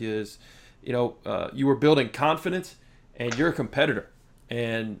this with you is, you were building confidence, and you're a competitor.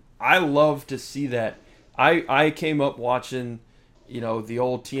 And I love to see that. I came up watching, the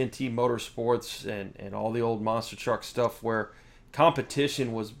old TNT Motorsports and all the old monster truck stuff where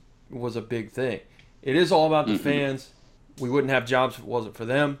competition was a big thing. It is all about the fans. We wouldn't have jobs if it wasn't for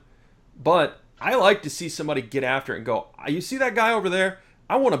them. But I like to see somebody get after it and go, you see that guy over there?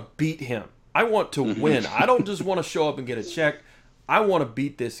 I want to beat him. I want to win. I don't just want to show up and get a check. I want to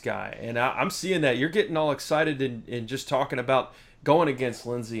beat this guy. And I'm seeing that. You're getting all excited and just talking about going against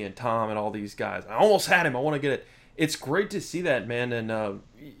Lindsay and Tom and all these guys. I almost had him. I want to get it. It's great to see that, man. And,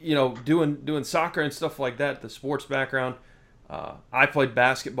 doing soccer and stuff like that, the sports background. I played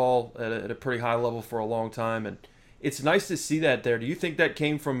basketball at a pretty high level for a long time, and it's nice to see that there. Do you think that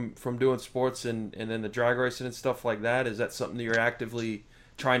came from doing sports and then the drag racing and stuff like that? Is that something that you're actively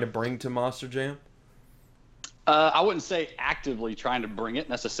trying to bring to Monster Jam? I wouldn't say actively trying to bring it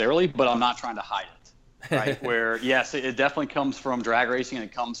necessarily, but I'm not trying to hide it. Right? Where, yes, it definitely comes from drag racing, and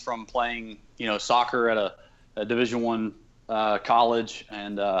it comes from playing, soccer at a Division I college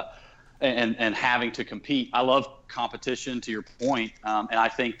and having to compete. I love competition, to your point, and I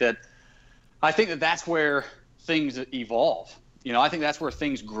think that that's where things evolve. I think that's where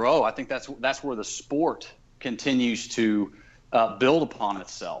things grow. I think that's where the sport continues to build upon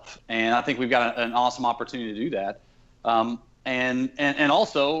itself, and I think we've got an awesome opportunity to do that. And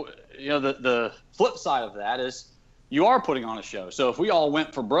also, the flip side of that is you are putting on a show. So if we all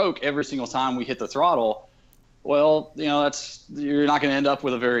went for broke every single time we hit the throttle, well, you're not going to end up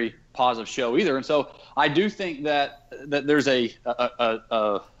with a very positive show either. And so I do think that there's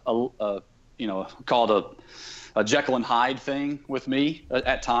called a Jekyll and Hyde thing with me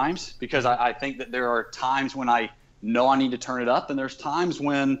at times, because I think that there are times when I know I need to turn it up, and there's times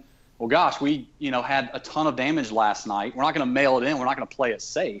when, well, gosh, we had a ton of damage last night. We're not going to mail it in. We're not going to play it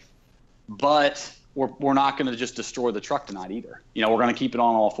safe, but we're not going to just destroy the truck tonight either. We're going to keep it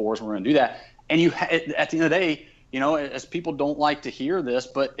on all fours. And we're going to do that. And at the end of the day, as people don't like to hear this,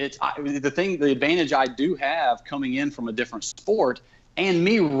 but the advantage I do have coming in from a different sport and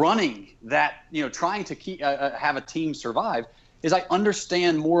me running that, trying to keep have a team survive, is I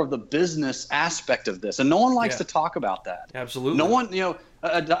understand more of the business aspect of this. And no one likes to talk about that. Absolutely. No one,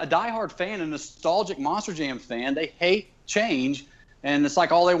 a diehard fan, a nostalgic Monster Jam fan, they hate change. And it's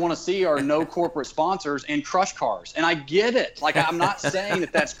like all they want to see are no corporate sponsors and crush cars. And I get it. Like, I'm not saying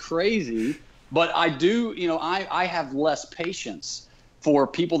that that's crazy, but I do, I have less patience for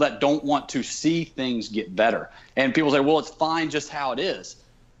people that don't want to see things get better. And people say, well, it's fine just how it is.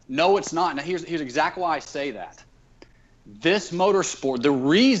 No, it's not. Now, here's exactly why I say that. This motorsport, the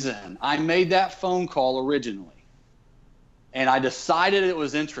reason I made that phone call originally, and I decided it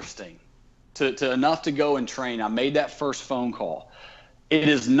was interesting to enough to go and train, I made that first phone call. It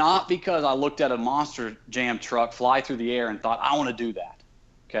is not because I looked at a Monster Jam truck fly through the air and thought, I want to do that.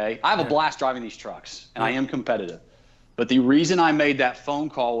 Okay? I have a blast driving these trucks, and I am competitive. But the reason I made that phone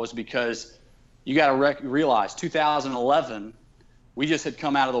call was because you got to realize 2011, we just had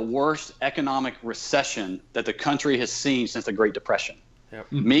come out of the worst economic recession that the country has seen since the Great Depression.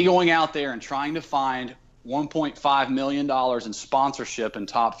 Yep. Me going out there and trying to find $1.5 million in sponsorship and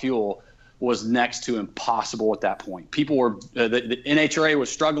Top Fuel was next to impossible at that point. People were, the NHRA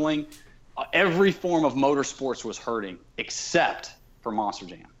was struggling. Every form of motorsports was hurting, except for Monster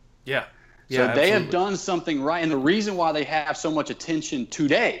Jam. Yeah. So Yeah, they have absolutely. done something right. And the reason why they have so much attention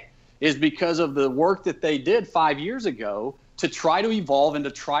today is because of the work that they did 5 years ago to try to evolve and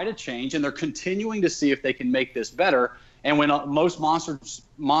to try to change. And they're continuing to see if they can make this better. And when most monsters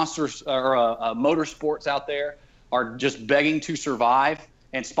or motorsports out there are just begging to survive,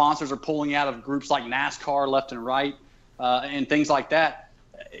 and sponsors are pulling out of groups like NASCAR left and right, and things like that,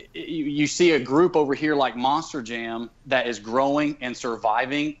 you see a group over here like Monster Jam that is growing and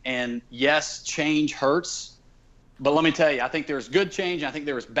surviving. And yes, change hurts, but let me tell you, I think there's good change and I think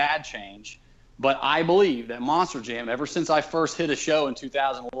there is bad change. But I believe that Monster Jam, ever since I first hit a show in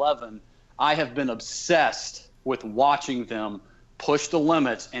 2011, I have been obsessed with watching them push the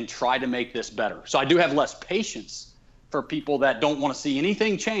limits and try to make this better. So I do have less patience for people that don't want to see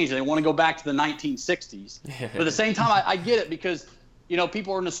anything change. They want to go back to the 1960s. But at the same time, I get it, because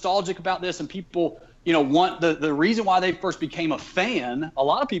people are nostalgic about this, and people, want the reason why they first became a fan. A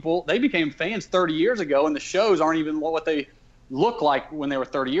lot of people, they became fans 30 years ago, and the shows aren't even what they look like when they were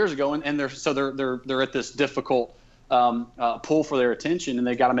 30 years ago, and they're at this difficult pull for their attention, and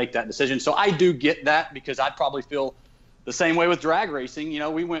they got to make that decision. So I do get that, because I'd probably feel the same way with drag racing.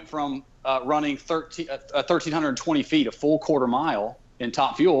 We went from running 1,320 feet, a full quarter mile in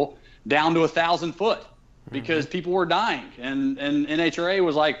top fuel, down to 1,000 foot. Because people were dying, and NHRA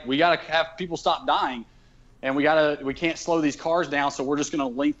was like, we got to have people stop dying, and we can't slow these cars down, so we're just going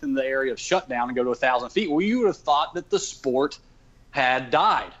to lengthen the area of shutdown and go to 1,000 feet. Well, you would have thought that the sport had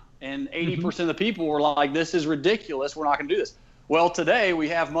died, and 80% of the people were like, this is ridiculous, we're not going to do this. Well, today we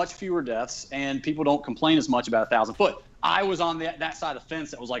have much fewer deaths, and people don't complain as much about 1,000 foot. I was on that side of the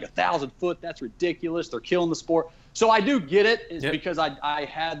fence that was like 1,000 foot, that's ridiculous, they're killing the sport. So I do get it, because I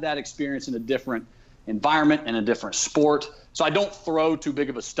had that experience in a different environment and a different sport. So I don't throw too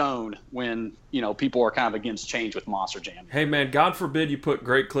big of a stone when people are kind of against change with Monster Jam. Hey man, God forbid you put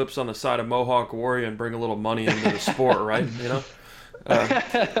great clips on the side of Mohawk Warrior and bring a little money into the sport, right?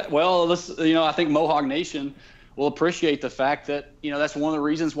 Well, I think Mohawk Nation will appreciate the fact that that's one of the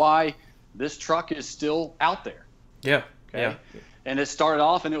reasons why this truck is still out there. Yeah. Okay? Yeah. And it started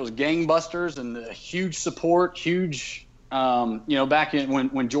off, and it was gangbusters and huge support, huge. Back in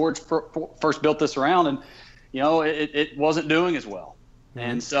when George first built this around, and it wasn't doing as well.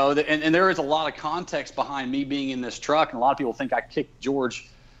 And so and there is a lot of context behind me being in this truck, and a lot of people think I kicked George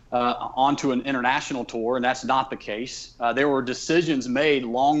onto an international tour, and that's not the case. There were decisions made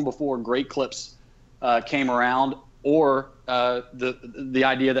long before Great Clips came around, or the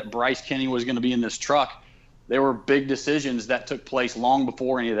idea that Bryce Kenny was going to be in this truck. There were big decisions that took place long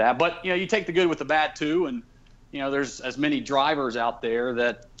before any of that. But you take the good with the bad too, and there's as many drivers out there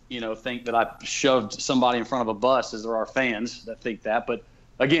that, think that I shoved somebody in front of a bus as there are fans that think that. But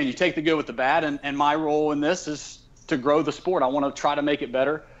again, you take the good with the bad, and my role in this is to grow the sport. I want to try to make it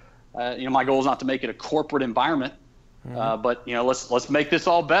better. My goal is not to make it a corporate environment, but let's make this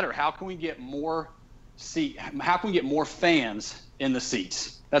all better. How can we get more How can we get more fans in the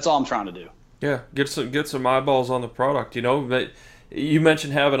seats? That's all I'm trying to do. Yeah, get some eyeballs on the product. But you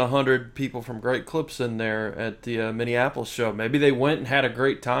mentioned having 100 people from Great Clips in there at the Minneapolis show. Maybe they went and had a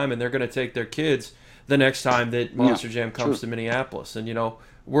great time, and they're going to take their kids the next time that Monster Jam comes to Minneapolis. And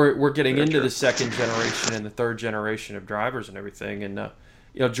we're getting into the second generation and the third generation of drivers and everything.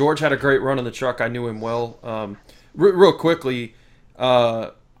 And George had a great run in the truck. I knew him well. Real quickly,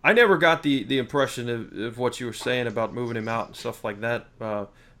 I never got the impression of what you were saying about moving him out and stuff like that.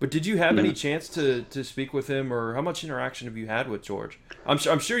 But did you have any chance to speak with him, or how much interaction have you had with George? I'm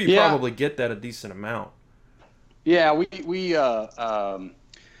sure you probably get that a decent amount. Yeah, we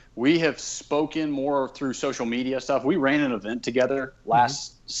have spoken more through social media stuff. We ran an event together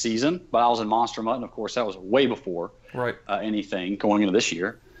last season, but I was in Monster Mutt, and of course that was way before anything going into this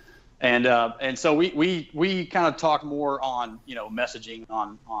year. And so we kind of talk more on messaging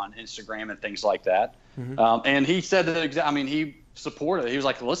on Instagram and things like that. And he said that he supported it. He was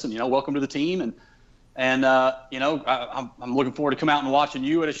like, listen, welcome to the team, and I'm looking forward to come out and watching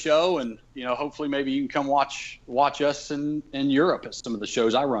you at a show, and hopefully maybe you can come watch us in Europe at some of the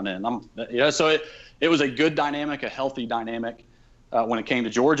shows I run in. So it was a good dynamic, a healthy dynamic when it came to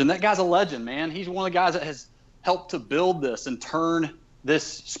George, and that guy's a legend, man. He's one of the guys that has helped to build this and turn this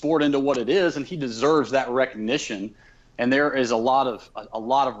sport into what it is, and he deserves that recognition. And there is a lot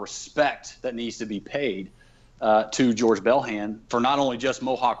of respect that needs to be paid to George Belhan for not only just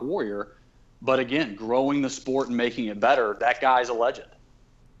Mohawk Warrior, but again, growing the sport and making it better. That guy's a legend.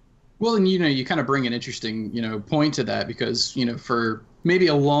 Well, and you kind of bring an interesting point to that, because for maybe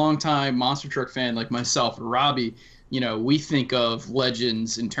a long time monster truck fan like myself or Robbie, we think of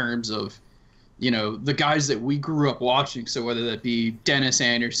legends in terms of the guys that we grew up watching. So whether that be Dennis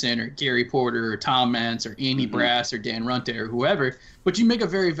Anderson or Gary Porter or Tom Mentz or Andy Brass or Dan Runte or whoever. But you make a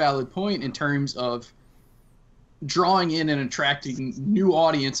very valid point in terms of drawing in and attracting new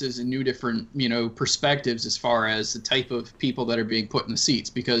audiences and new different, perspectives as far as the type of people that are being put in the seats.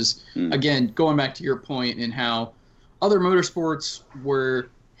 Because, again, going back to your point in how other motorsports were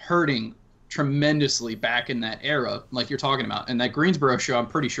hurting tremendously back in that era, like you're talking about. And that Greensboro show, I'm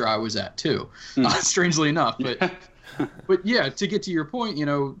pretty sure I was at too, strangely enough. But yeah, to get to your point,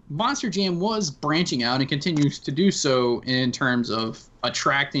 Monster Jam was branching out and continues to do so in terms of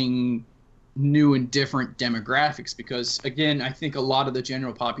attracting new and different demographics. Because, again, I think a lot of the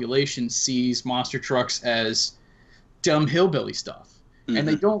general population sees monster trucks as dumb hillbilly stuff. And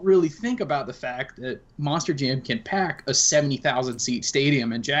they don't really think about the fact that Monster Jam can pack a 70,000 seat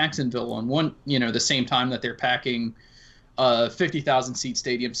stadium in Jacksonville on one, the same time that they're packing a 50,000 seat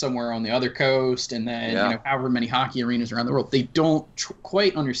stadium somewhere on the other coast, and then however many hockey arenas around the world. They don't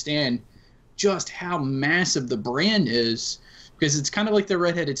quite understand just how massive the brand is, because it's kind of like the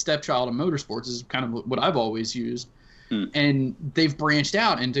redheaded stepchild of motorsports is kind of what I've always used. And they've branched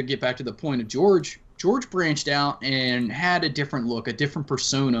out. And to get back to the point of George branched out and had a different look, a different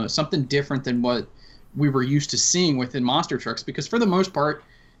persona, something different than what we were used to seeing within monster trucks. Because for the most part,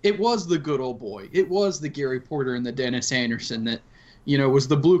 it was the good old boy. It was the Gary Porter and the Dennis Anderson that, was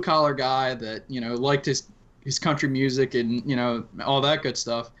the blue collar guy that, liked his country music and, all that good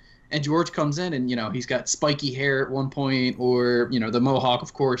stuff. And George comes in and, he's got spiky hair at one point, or, the mohawk,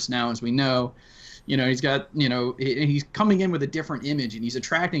 of course, now, as we know. He's got, he's coming in with a different image, and he's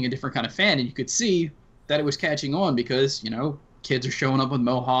attracting a different kind of fan. And you could see that it was catching on because, kids are showing up with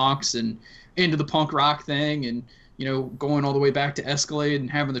mohawks and into the punk rock thing, and, going all the way back to Escalade and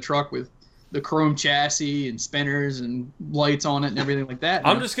having the truck with the chrome chassis and spinners and lights on it and everything like that.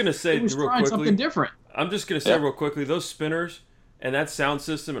 I'm just going to say real quickly, something different. I'm just going to say real quickly, those spinners and that sound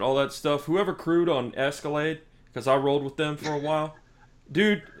system and all that stuff, whoever crewed on Escalade, because I rolled with them for a while,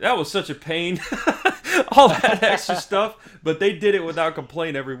 dude, that was such a pain. All that extra stuff, but they did it without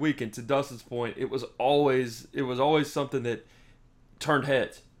complaint every week. And to Dustin's point, it was always something that turned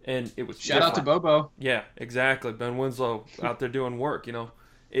heads, and it was shout out to Bobo. Yeah, exactly. Ben Winslow out there doing work.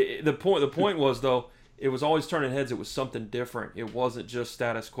 The point was though, it was always turning heads. It was something different. It wasn't just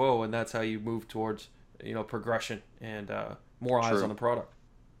status quo, and that's how you move towards progression and more eyes on the product.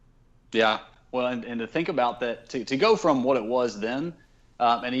 Yeah, well, and to think about that, to go from what it was then.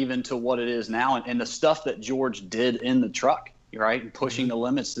 And even to what it is now, and the stuff that George did in the truck, right, and pushing the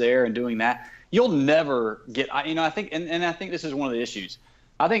limits there and doing that, you'll never get. I think, and I think this is one of the issues.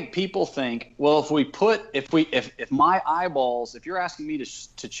 I think people think, well, if my eyeballs, if you're asking me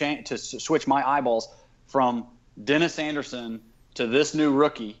to switch my eyeballs from Dennis Anderson to this new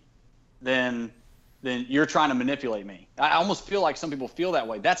rookie, then you're trying to manipulate me. I almost feel like some people feel that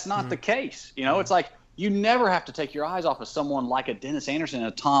way. That's not the case. It's like. You never have to take your eyes off of someone like a Dennis Anderson,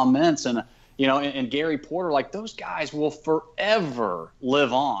 a Tom Mentz, and and Gary Porter. Like, those guys will forever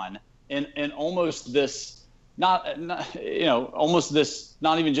live on in almost this almost this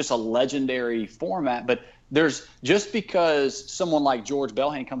not even just a legendary format, but there's just because someone like George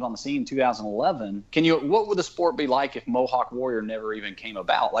Bellhane comes on the scene in 2011. What would the sport be like if Mohawk Warrior never even came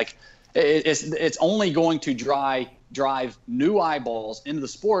about? Like, it's only going to drive new eyeballs into the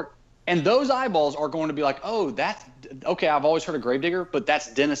sport. And those eyeballs are going to be like, oh, that's okay. I've always heard of Gravedigger, but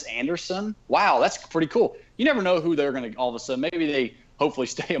that's Dennis Anderson. Wow, that's pretty cool. You never know who they're going to all of a sudden. Maybe they hopefully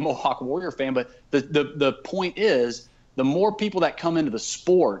stay a Mohawk Warrior fan. But the point is, the more people that come into the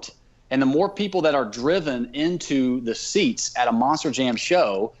sport and the more people that are driven into the seats at a Monster Jam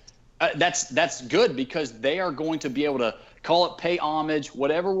show, that's good, because they are going to be able to call it pay homage,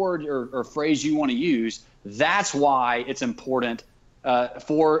 whatever word or phrase you want to use. That's why it's important.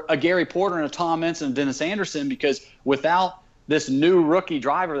 For a Gary Porter and a Tom Mentz and Dennis Anderson, because without this new rookie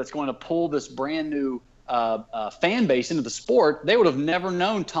driver that's going to pull this brand new fan base into the sport, they would have never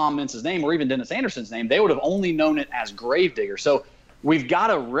known Tom Mentz's name or even Dennis Anderson's name. They would have only known it as Gravedigger. So we've got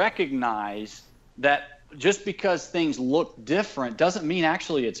to recognize that just because things look different doesn't mean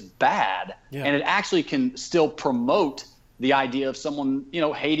actually it's bad. Yeah. And it actually can still promote the idea of someone,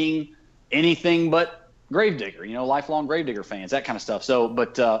 hating anything but Gravedigger, lifelong Gravedigger fans, that kind of stuff. So,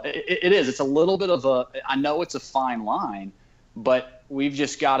 but it's a little bit of I know it's a fine line, but we've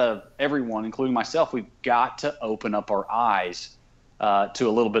just got to, everyone, including myself, we've got to open up our eyes to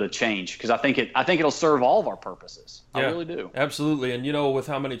a little bit of change, because I think it'll serve all of our purposes. I really do. Absolutely. And with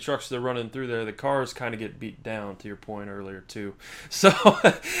how many trucks they're running through there, the cars kind of get beat down, to your point earlier too. So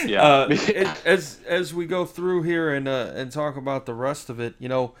as we go through here and talk about the rest of it,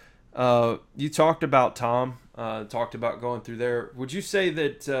 You talked about Tom, talked about going through there. Would you say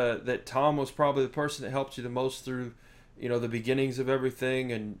that that Tom was probably the person that helped you the most through, the beginnings of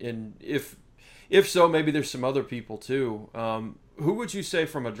everything? And if so, maybe there's some other people too. Who would you say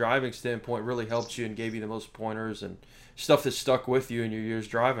from a driving standpoint really helped you and gave you the most pointers and stuff that stuck with you in your years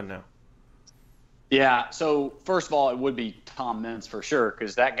driving now? Yeah. So first of all, it would be Tom Mintz for sure,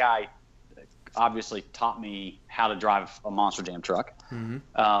 because that guy obviously taught me how to drive a Monster Jam truck.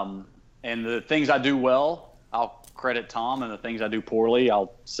 Mm-hmm. And the things I do well, I'll credit Tom, and the things I do poorly,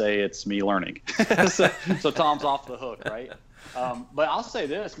 I'll say it's me learning. so Tom's off the hook, right? But I'll say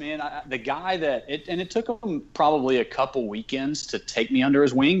this, man, the guy it took him probably a couple weekends to take me under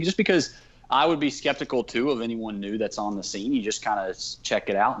his wing, just because I would be skeptical too of anyone new that's on the scene. You just kind of check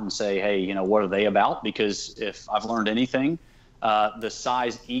it out and say, hey, what are they about? Because if I've learned anything, the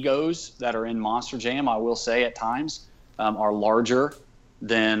size egos that are in Monster Jam, I will say at times, are larger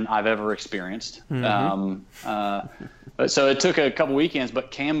than I've ever experienced. Mm-hmm. So it took a couple weekends,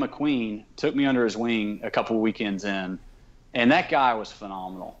 but Cam McQueen took me under his wing a couple weekends in, and that guy was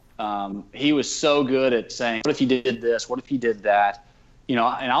phenomenal. He was so good at saying, what if you did this? What if you did that? And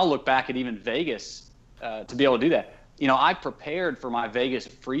I'll look back at even Vegas to be able to do that. I prepared for my Vegas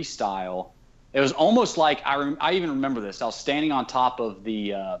freestyle. It was almost like I even remember this. I was standing on top of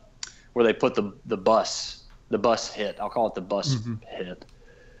the where they put the bus hit. I'll call it the bus hit.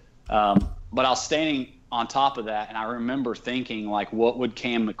 But I was standing on top of that, and I remember thinking, like, what would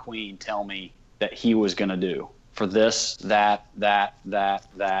Cam McQueen tell me that he was going to do for this, that.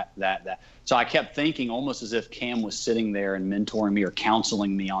 So I kept thinking almost as if Cam was sitting there and mentoring me or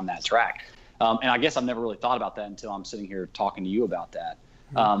counseling me on that track. And I guess I've never really thought about that until I'm sitting here talking to you about that.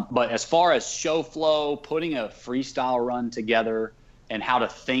 But as far as show flow, putting a freestyle run together and how to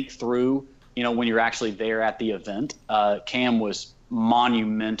think through, when you're actually there at the event, Cam was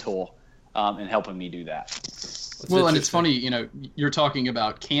monumental in helping me do that. Well, and it's funny, you're talking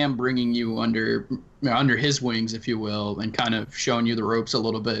about Cam bringing you under his wings, if you will, and kind of showing you the ropes a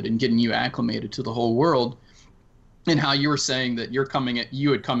little bit and getting you acclimated to the whole world. And how you were saying that you had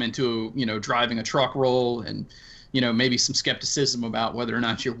come into, driving a truck role and, maybe some skepticism about whether or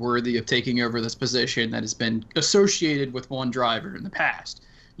not you're worthy of taking over this position that has been associated with one driver in the past,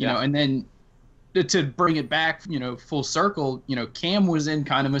 and then to bring it back, full circle, Cam was in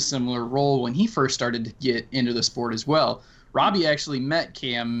kind of a similar role when he first started to get into the sport as well. Robbie actually met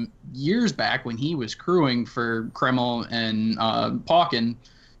Cam years back when he was crewing for Kreml and Pauken.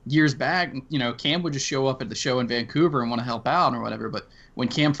 Years back, Cam would just show up at the show in Vancouver and want to help out or whatever. But when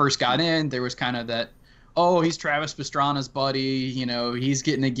Cam first got in, there was kind of that, oh, he's Travis Pastrana's buddy. He's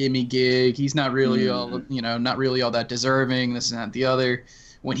getting a gimme gig. He's not really not really all that deserving. This and that, and the other.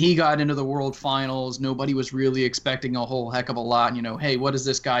 When he got into the World Finals, nobody was really expecting a whole heck of a lot. Hey, what has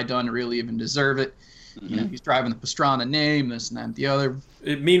this guy done to really even deserve it? Mm-hmm. He's driving the Pastrana name, this and that, and the other.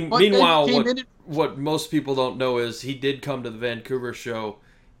 Meanwhile, what most people don't know is he did come to the Vancouver show,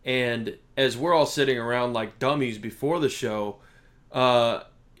 and as we're all sitting around like dummies before the show,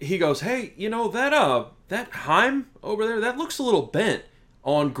 he goes, "Hey, that Heim over there, that looks a little bent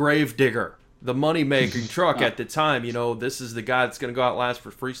on Gravedigger, the money-making truck at the time. This is the guy that's going to go out last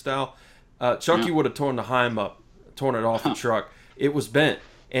for freestyle." Chucky would have torn the Heim up, torn it off the truck. It was bent.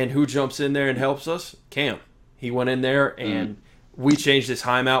 And who jumps in there and helps us? Cam. He went in there, and we changed his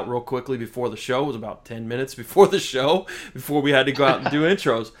Heim out real quickly before the show. It was about 10 minutes before the show, before we had to go out and do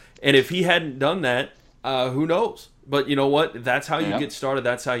intros. And if he hadn't done that, who knows? But you know what? That's how you get started.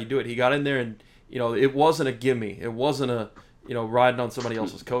 That's how you do it. He got in there, and it wasn't a gimme. It wasn't a riding on somebody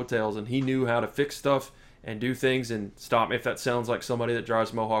else's coattails, and he knew how to fix stuff and do things. And stop me if that sounds like somebody that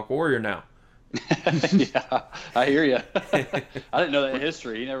drives Mohawk Warrior now. Yeah, I hear you. I didn't know that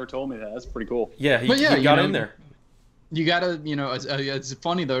history. He never told me that. That's pretty cool. Yeah, he got in there. You gotta, it's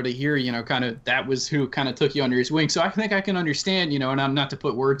funny though to hear, kind of that was who kind of took you under his wing. So I think I can understand, and I'm not to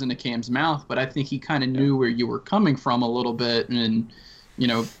put words into Cam's mouth, but I think he kind of knew where you were coming from a little bit. And,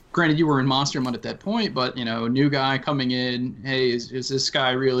 granted you were in Monster Mud at that point, but, new guy coming in, hey, is this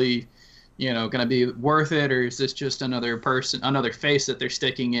guy really, going to be worth it, or is this just another person, another face that they're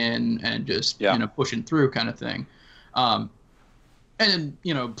sticking in and just, pushing through kind of thing. And,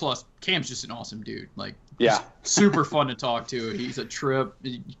 plus Cam's just an awesome dude. Like, super fun to talk to. He's a trip.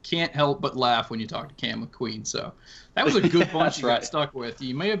 You can't help but laugh when you talk to Cam McQueen. So that was a good bunch you got stuck with.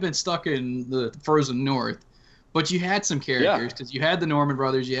 You may have been stuck in the frozen north, but you had some characters because you had the Norman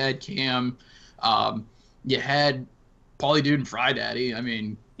brothers, you had Cam, you had Paulie Dude and Fry Daddy. I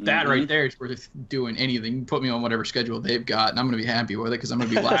mean, that right there is worth doing anything. You can put me on whatever schedule they've got, and I'm going to be happy with it because I'm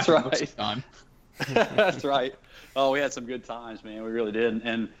going to be laughing most of the time. That's right. Oh, we had some good times, man. We really did.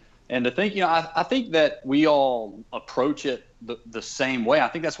 And And to think, I think that we all approach it the same way. I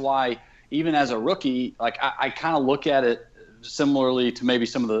think that's why even as a rookie, like I kind of look at it similarly to maybe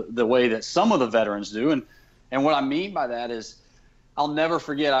some of the way that some of the veterans do. And what I mean by that is I'll never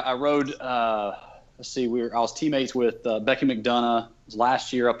forget, I rode, I was teammates with Becky McDonough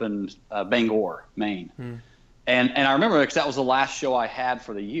last year up in Bangor, Maine. And I remember because that was the last show I had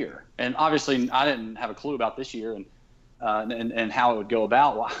for the year. And obviously I didn't have a clue about this year and how it would go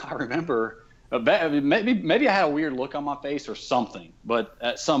about. Well, I remember maybe I had a weird look on my face or something. But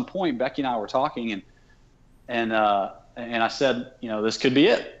at some point, Becky and I were talking, and I said, this could be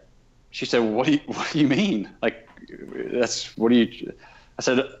it. She said, well, what do you mean? Like, that's what do you?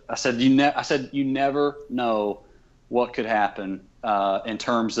 I said you never know what could happen in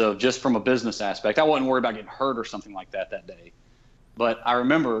terms of just from a business aspect. I wasn't worried about getting hurt or something like that day. But I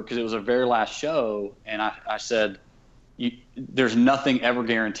remember because it was our very last show, and I said, there's nothing ever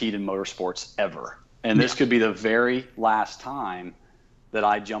guaranteed in motorsports ever. And this could be the very last time that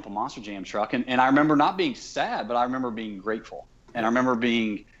I jump a Monster Jam truck. And I remember not being sad, but I remember being grateful. And I remember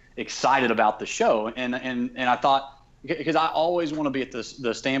being excited about the show. And I thought, because I always want to be at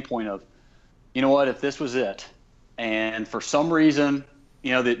the standpoint of, you know what, if this was it, and for some reason,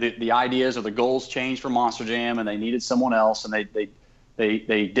 the ideas or the goals changed for Monster Jam and they needed someone else and they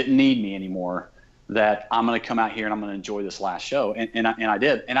didn't need me anymore, that I'm going to come out here and I'm going to enjoy this last show. And I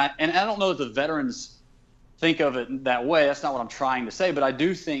did. And I don't know that the veterans think of it that way. That's not what I'm trying to say. But I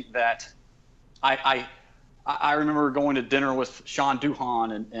do think that I remember going to dinner with Sean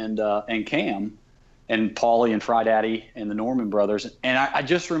Duhan and Cam and Paulie and Fry Daddy and the Norman brothers. And I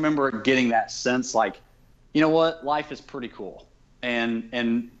just remember getting that sense like, you know what, life is pretty cool. And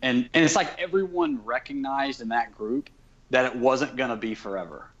it's like everyone recognized in that group that it wasn't going to be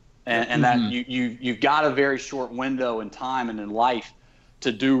forever. And that you've got a very short window in time and in life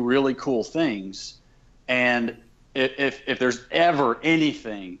to do really cool things. And if there's ever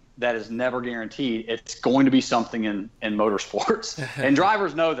anything that is never guaranteed, it's going to be something in motorsports. And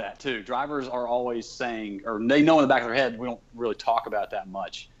drivers know that too. Drivers are always saying, or they know in the back of their head, we don't really talk about that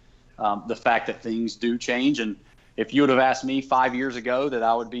much, the fact that things do change. And if you would have asked me 5 years ago that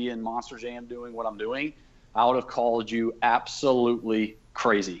I would be in Monster Jam doing what I'm doing, I would have called you absolutely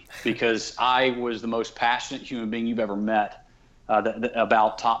crazy, because I was the most passionate human being you've ever met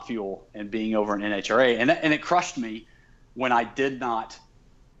about Top Fuel and being over in NHRA. And it crushed me when I did not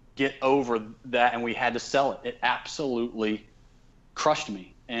get over that and we had to sell it. It absolutely crushed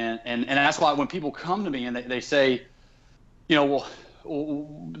me. And that's why when people come to me and they say,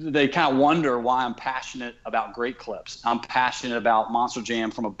 they kind of wonder why I'm passionate about Great Clips. I'm passionate about Monster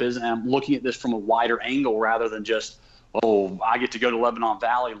Jam from a business. I'm looking at this from a wider angle rather than just, I get to go to Lebanon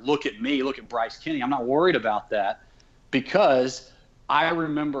Valley. Look at me. Look at Bryce Kenny. I'm not worried about that, because I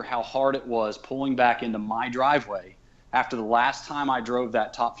remember how hard it was pulling back into my driveway after the last time I drove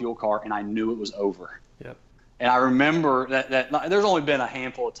that Top Fuel car, and I knew it was over. Yep. And I remember that there's only been a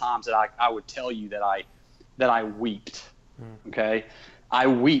handful of times that I would tell you that I wept. Okay, I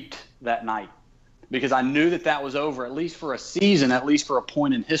wept that night because I knew that was over, at least for a season, at least for a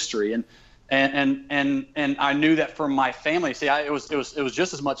point in history. And I knew that for my family. See, it was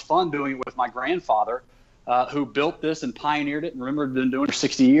just as much fun doing it with my grandfather, who built this and pioneered it, and remember been doing it for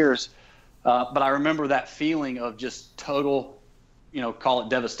 60 years. But I remember that feeling of just total, call it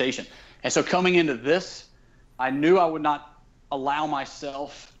devastation. And so coming into this, I knew I would not allow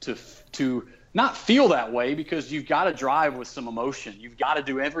myself to not feel that way, because you've got to drive with some emotion. You've got to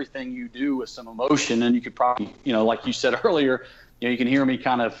do everything you do with some emotion. And you could probably, like you said earlier, you can hear me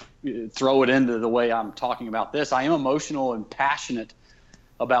kind of throw it into the way I'm talking about this. I am emotional and passionate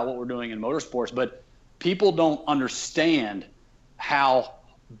about what we're doing in motorsports, but people don't understand how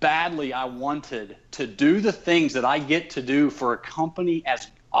badly I wanted to do the things that I get to do for a company as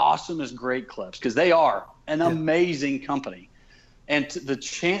awesome as Great Clips, because they are an amazing company. And the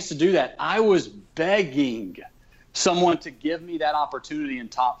chance to do that, I was begging someone to give me that opportunity in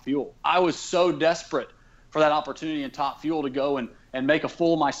Top Fuel. I was so desperate for that opportunity in Top Fuel to go and make a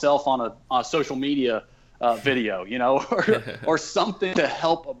fool of myself on a social media video, or something to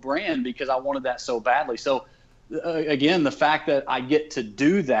help a brand, because I wanted that so badly. So again, the fact that I get to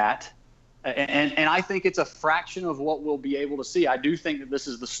do that, and I think it's a fraction of what we'll be able to see. I do think that this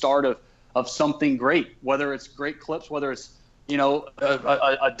is the start of something great, whether it's Great Clips, whether it's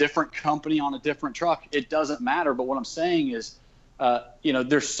a different company on a different truck. It doesn't matter. But what I'm saying is,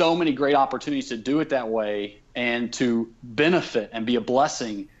 there's so many great opportunities to do it that way and to benefit and be a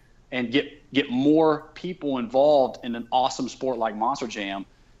blessing and get more people involved in an awesome sport like Monster Jam.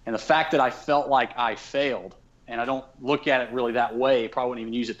 And the fact that I felt like I failed and I don't look at it really that way. Probably wouldn't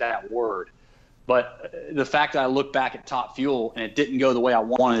even use it that word. But the fact that I look back at Top Fuel and it didn't go the way I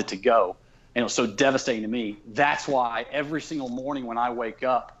wanted it to go, and it was so devastating to me, that's why every single morning when I wake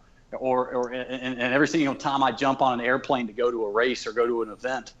up and every single time I jump on an airplane to go to a race or go to an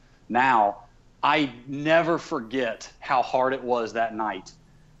event now, I never forget how hard it was that night,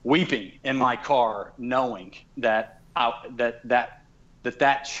 weeping in my car, knowing that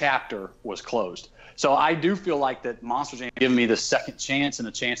that chapter was closed. So I do feel like that Monster Jam gave me the second chance and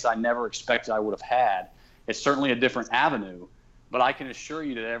a chance I never expected I would have had. It's certainly a different avenue, but I can assure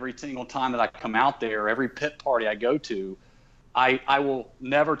you that every single time that I come out there, every pit party I go to, I will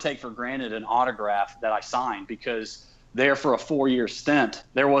never take for granted an autograph that I signed, because there for a 4-year stint,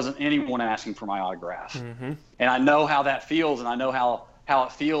 there wasn't anyone asking for my autograph. Mm-hmm. And I know how that feels, and I know how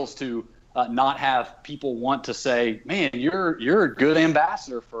it feels to not have people want to say, man, you're a good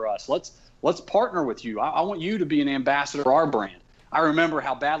ambassador for us. Let's partner with you. I want you to be an ambassador for our brand. I remember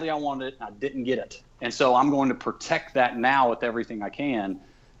how badly I wanted it, and I didn't get it. And so I'm going to protect that now with everything I can,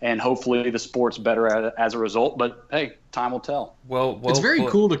 and hopefully the sport's better as a result. But hey, time will tell. Well, it's very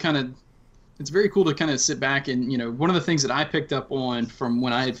cool to kind of sit back and, one of the things that I picked up on from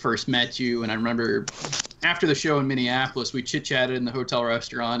when I had first met you, and I remember after the show in Minneapolis, we chit-chatted in the hotel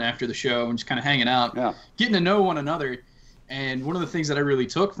restaurant after the show and just kind of hanging out, getting to know one another. And one of the things that I really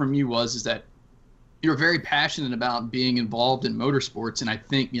took from you is that you're very passionate about being involved in motorsports. And I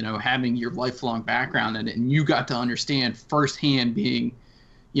think, having your lifelong background in it, and you got to understand firsthand being,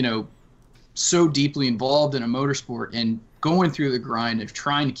 so deeply involved in a motorsport and going through the grind of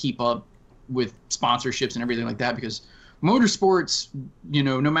trying to keep up with sponsorships and everything like that, because motorsports,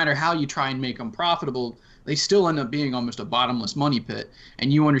 no matter how you try and make them profitable, they still end up being almost a bottomless money pit.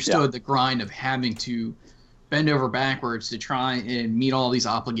 And you understood the grind of having to bend over backwards to try and meet all these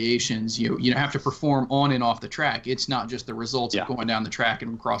obligations. You have to perform on and off the track. It's not just the results of going down the track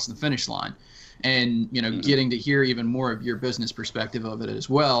and crossing the finish line. And, getting to hear even more of your business perspective of it as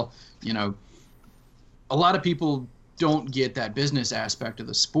well. A lot of people don't get that business aspect of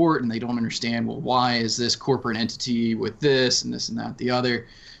the sport, and they don't understand, well, why is this corporate entity with this and that, the other?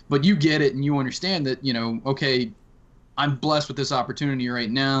 But you get it, and you understand that, okay, I'm blessed with this opportunity right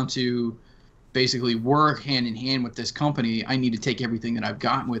now to basically work hand in hand with this company. I need to take everything that I've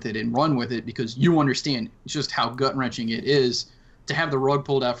gotten with it and run with it, because you understand just how gut-wrenching it is to have the rug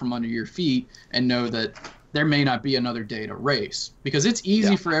pulled out from under your feet and know that there may not be another day to race. Because it's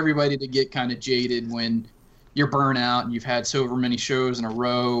easy for everybody to get kind of jaded when you're burnt out and you've had so many shows in a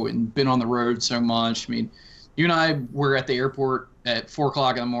row and been on the road so much. I mean, you and I were at the airport at 4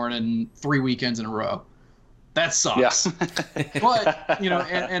 o'clock in the morning 3 weekends in a row. That sucks. Yeah. But,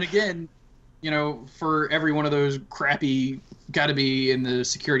 and again, for every one of those crappy, got to be in the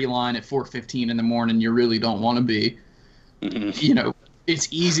security line at 4:15 in the morning, you really don't want to be. Mm-hmm. It's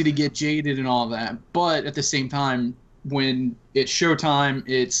easy to get jaded and all that. But at the same time, when it's showtime,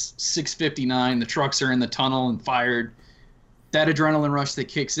 it's 6:59, the trucks are in the tunnel and fired, that adrenaline rush that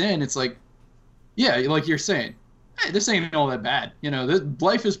kicks in, it's like, yeah, like you're saying, hey, this ain't all that bad.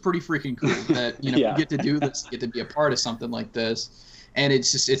 Life is pretty freaking cool that, you get to do this, get to be a part of something like this. And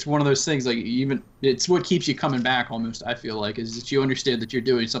it's one of those things, like, even it's what keeps you coming back almost, I feel like, is that you understand that you're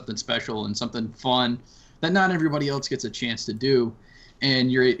doing something special and something fun that not everybody else gets a chance to do.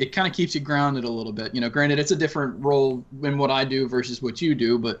 And it kind of keeps you grounded a little bit. Granted, it's a different role in what I do versus what you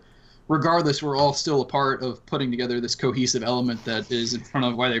do, but regardless, we're all still a part of putting together this cohesive element that is in front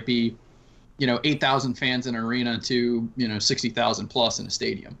of, whether it be, 8,000 fans in an arena to, 60,000 plus in a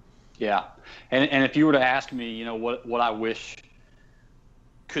stadium. Yeah. And if you were to ask me, what I wish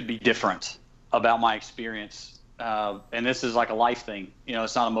could be different about my experience, and this is like a life thing,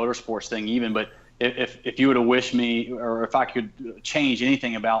 it's not a motorsports thing even, but if you were to wish me, or if I could change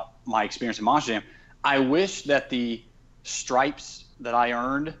anything about my experience in Monster Jam, I wish that the stripes that I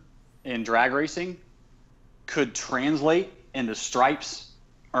earned in drag racing could translate into stripes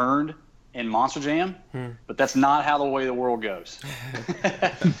earned in Monster Jam, but that's not how the way the world goes.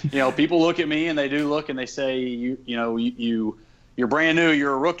 People look at me and they do look and they say, you're brand new,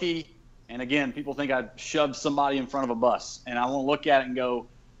 you're a rookie. And again, people think I shoved somebody in front of a bus. And I want to look at it and go,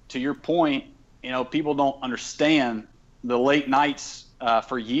 to your point, people don't understand the late nights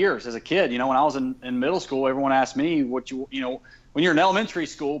for years as a kid. When I was in middle school, everyone asked me when you're in elementary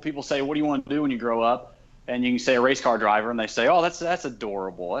school, people say, what do you want to do when you grow up? And you can say a race car driver, and they say, oh, that's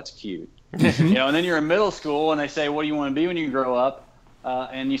adorable. That's cute. And then you're in middle school and they say, what do you want to be when you grow up?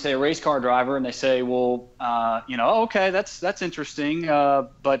 And you say a race car driver, and they say, well, okay, that's interesting.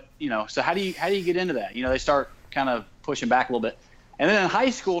 But so how do you get into that? They start kind of pushing back a little bit. And then in high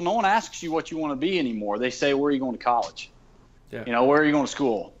school, no one asks you what you want to be anymore. They say, where are you going to college? Yeah. Where are you going to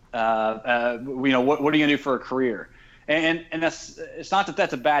school? What are you going to do for a career? And it's not that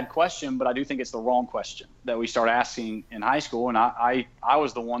that's a bad question, but I do think it's the wrong question that we start asking in high school. And I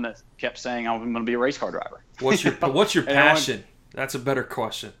was the one that kept saying I'm going to be a race car driver. What's your passion? That's a better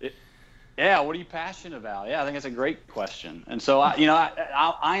question. Yeah, what are you passionate about? Yeah, I think that's a great question. And so I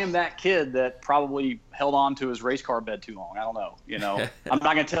am that kid that probably held on to his race car bed too long. I don't know. I'm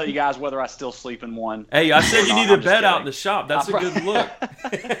not going to tell you guys whether I still sleep in one. Hey, I said you need a bed out in the shop. That's a good look.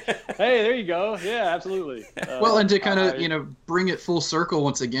 Hey, there you go. Yeah, absolutely. Well, and to kind of bring it full circle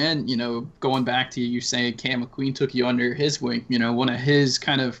once again, going back to you saying Cam McQueen took you under his wing, one of his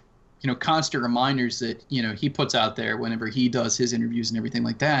kind of constant reminders that he puts out there whenever he does his interviews and everything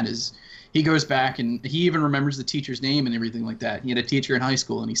like that is he goes back and he even remembers the teacher's name and everything like that. He had a teacher in high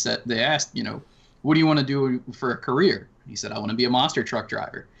school, and they asked, what do you want to do for a career? He said, I want to be a monster truck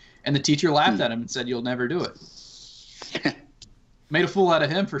driver. And the teacher laughed at him and said, you'll never do it. Made a fool out of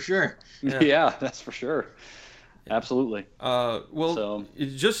him for sure. Yeah, that's for sure. Absolutely.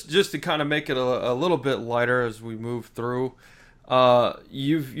 Just to kind of make it a little bit lighter as we move through,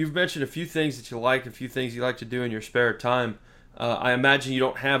 you've mentioned a few things that you like, a few things you like to do in your spare time. I imagine you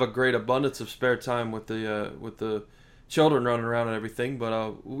don't have a great abundance of spare time with the children running around and everything,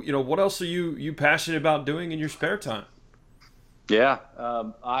 but what else are you passionate about doing in your spare time? Yeah,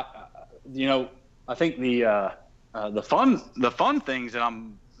 I think the fun things that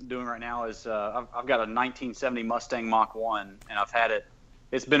I'm doing right now is I've got a 1970 Mustang Mach 1, and I've had it.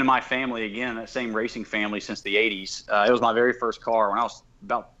 It's been in my family again, that same racing family since the 80s. It was my very first car when I was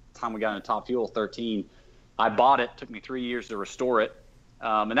about the time we got into Top Fuel, 13. I bought it. Took me 3 years to restore it,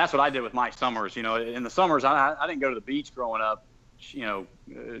 and that's what I did with my summers. In the summers, I didn't go to the beach growing up,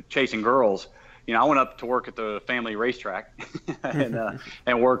 chasing girls. I went up to work at the family racetrack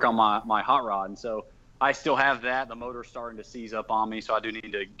and work on my hot rod. And so I still have that. The motor's starting to seize up on me, so I do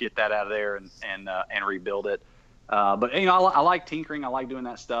need to get that out of there and rebuild it. But I like tinkering. I like doing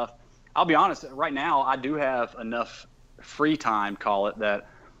that stuff. I'll be honest. Right now, I do have enough free time, call it that.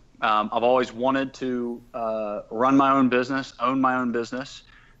 I've always wanted to run my own business, own my own business,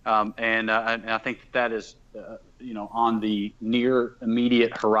 and I think that is, on the near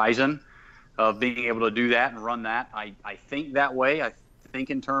immediate horizon of being able to do that and run that. I think that way. I think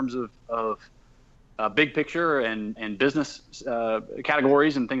in terms of big picture and business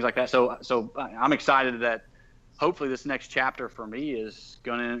categories and things like that. So I'm excited that hopefully this next chapter for me is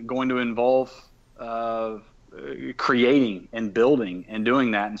going to involve creating and building and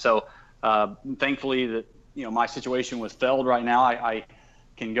doing that. And so thankfully that my situation with Feld right now, I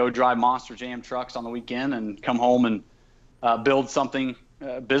can go drive Monster Jam trucks on the weekend and come home and build something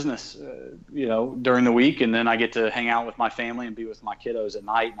business during the week, and then I get to hang out with my family and be with my kiddos at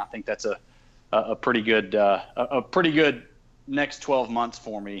night. And I think that's a pretty good next 12 months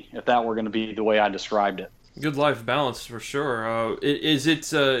for me if that were going to be the way I described it. Good life balance for sure. Is it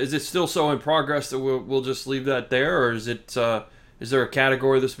still so in progress that we'll just leave that there, or is there a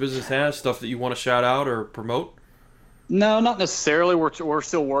category this business has, stuff that you want to shout out or promote? No, not necessarily. We're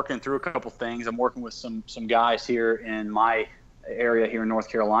still working through a couple things. I'm working with some guys here in my area here in North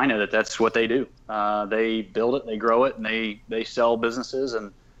Carolina that's what they do. They build it, they grow it, and they sell businesses.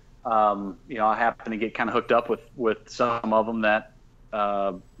 And I happen to get kind of hooked up with some of them that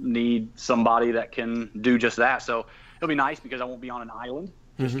need somebody that can do just that. So it'll be nice because I won't be on an island,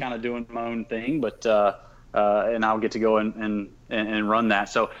 just kind of doing my own thing, but and I'll get to go and run that.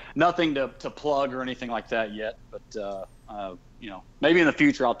 So nothing to plug or anything like that yet, but maybe in the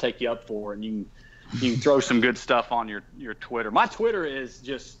future I'll take you up for it, and you can throw some good stuff on your Twitter. My Twitter is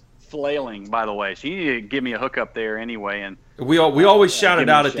just flailing, by the way, so you need to give me a hookup there anyway. And we always shout it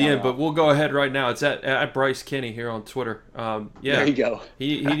out at the end, but we'll go ahead right now. It's at Bryce Kenny here on Twitter. There you go.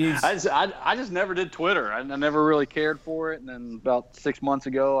 He needs. I just never did Twitter. I never really cared for it, and then about 6 months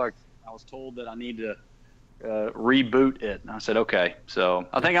ago, I was told that I need to reboot it. And I said, okay. So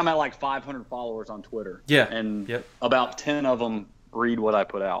I think I'm at like 500 followers on Twitter. Yeah. And about 10 of them read what I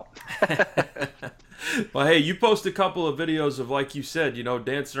put out. Well, hey, you post a couple of videos of, like you said,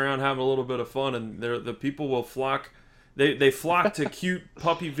 dancing around, having a little bit of fun, and the people will flock. They flock to cute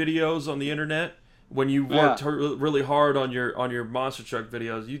puppy videos on the internet. When you worked really hard on your monster truck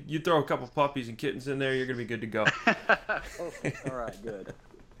videos, you throw a couple puppies and kittens in there, you're gonna be good to go. All right, good.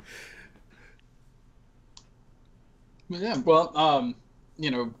 Yeah, well,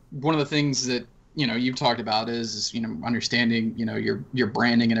 one of the things that you've talked about is understanding your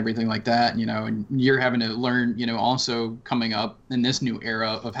branding and everything like that, and you're having to learn also coming up in this new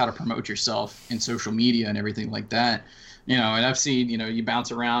era of how to promote yourself in social media and everything like that. And I've seen, you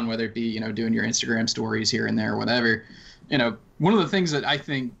bounce around, whether it be, doing your Instagram stories here and there, whatever. One of the things that I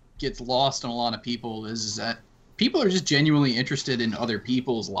think gets lost on a lot of people is that people are just genuinely interested in other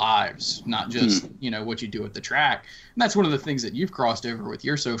people's lives, not just, what you do at the track. And that's one of the things that you've crossed over with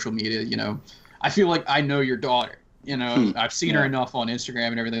your social media. I feel like I know your daughter. I've seen her enough on Instagram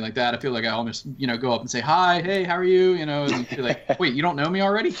and everything like that. I feel like I almost, go up and say, hi, hey, how are you? And be like, wait, you don't know me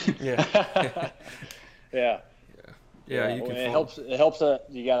already? Yeah. Yeah. Yeah, you can. It helps. It helps that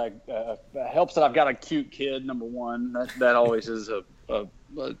you got helps that I've got a cute kid. Number one, that always is But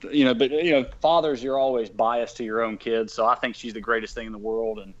fathers, you're always biased to your own kids. So I think she's the greatest thing in the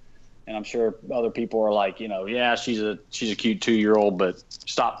world, and I'm sure other people are like, yeah, she's a cute 2-year-old, but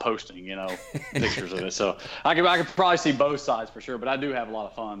stop posting, pictures of it. So I could probably see both sides for sure, but I do have a lot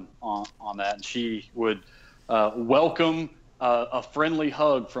of fun on that, and she would welcome a friendly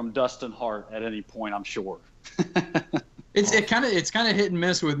hug from Dustin Hart at any point, I'm sure. It's kind of hit and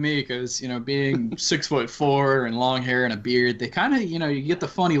miss with me because being 6'4" and long hair and a beard, they kind of you get the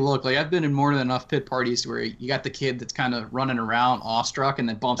funny look. Like I've been in more than enough pit parties where you got the kid that's kind of running around awestruck and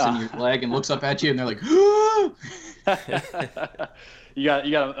then bumps into your leg and looks up at you and they're like, you got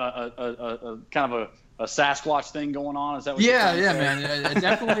a kind of a Sasquatch thing going on. Is that what? Yeah, man. I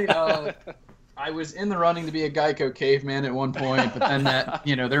definitely. I was in the running to be a Geico caveman at one point, but then that,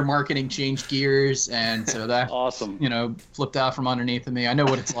 their marketing changed gears, and so that awesome, flipped out from underneath of me. I know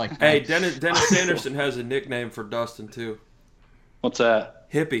what it's like. Hey, Dennis Sanderson has a nickname for Dustin too. What's that?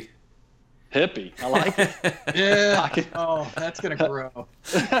 Hippie. Hippie. I like it. Yeah. Oh, that's gonna grow.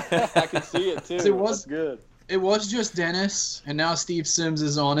 I can see it too. That's good. It was just Dennis, and now Steve Sims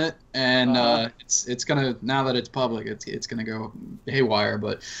is on it, and it's gonna, now that it's public, it's gonna go haywire.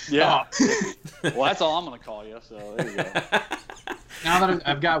 But yeah, well, that's all I'm gonna call you. So there you go. Now that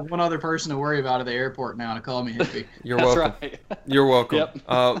I've got one other person to worry about at the airport now to call me hippie. You're welcome. Right. You're welcome. Yep.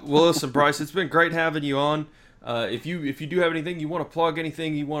 Well, listen, Bryce, it's been great having you on. If you do have anything you want to plug,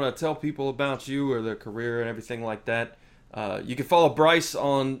 anything you want to tell people about you or their career and everything like that, you can follow Bryce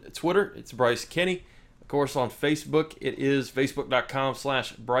on Twitter. It's Bryce Kenny. Of course, on Facebook, it is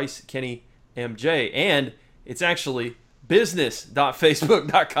facebook.com/BryceKennyMJ. And it's actually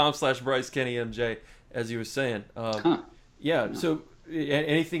business.facebook.com/BryceKennyMJ, as you were saying. Yeah, so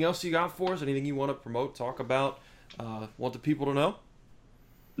anything else you got for us? Anything you want to promote, talk about, want the people to know?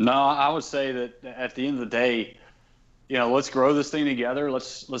 No, I would say that at the end of the day, let's grow this thing together.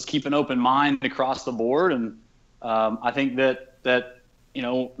 Let's keep an open mind across the board. And I think that the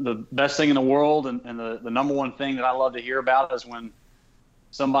best thing in the world and the number one thing that I love to hear about is when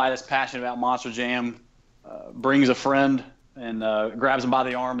somebody that's passionate about Monster Jam brings a friend and grabs them by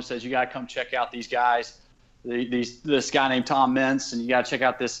the arm and says, you got to come check out these guys, this guy named Tom Mintz, and you got to check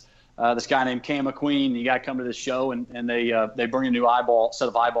out this guy named Cam McQueen. You got to come to this show, and they bring a new set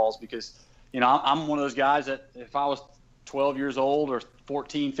of eyeballs because, I'm one of those guys that if I was 12 years old or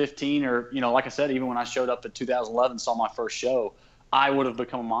 14, 15, or, like I said, even when I showed up in 2011, saw my first show, I would have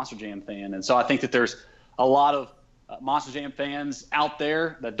become a Monster Jam fan. And so I think that there's a lot of Monster Jam fans out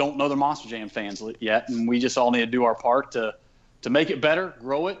there that don't know they're Monster Jam fans yet. And we just all need to do our part to make it better,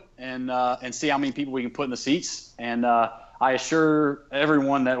 grow it, and see how many people we can put in the seats. And I assure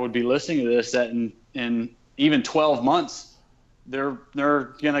everyone that would be listening to this that in even 12 months, they're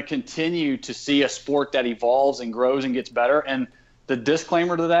going to continue to see a sport that evolves and grows and gets better. And the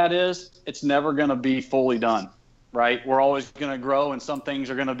disclaimer to that is it's never going to be fully done, right? We're always going to grow, and some things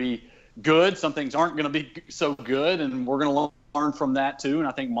are going to be good. Some things aren't going to be so good, and we're going to learn from that too. And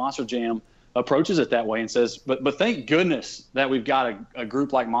I think Monster Jam approaches it that way and says, but thank goodness that we've got a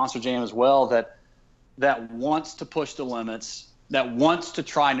group like Monster Jam as well that wants to push the limits, that wants to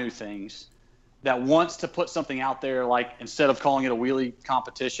try new things, that wants to put something out there, like instead of calling it a wheelie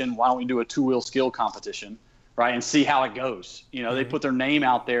competition, why don't we do a 2-wheel skill competition, right, and see how it goes. They put their name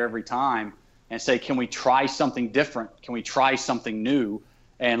out there every time and say, can we try something different? Can we try something new?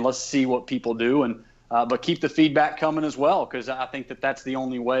 And let's see what people do. And but keep the feedback coming as well, because I think that that's the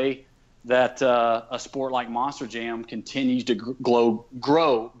only way that a sport like Monster Jam continues to grow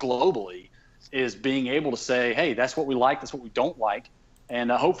globally, is being able to say, hey, that's what we like, that's what we don't like.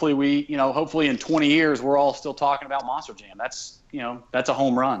 And hopefully hopefully in 20 years, we're all still talking about Monster Jam. That's a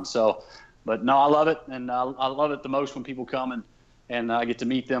home run. So, but no, I love it. And I love it the most when people come and I get to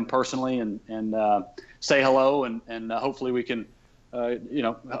meet them personally and say hello. And hopefully we can,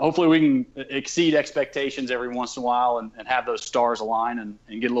 hopefully we can exceed expectations every once in a while and have those stars align and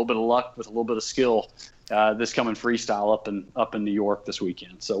get a little bit of luck with a little bit of skill this coming freestyle up in New York this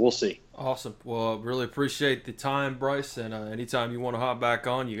weekend. So we'll see. Awesome. Well, really appreciate the time, Bryce. And anytime you want to hop back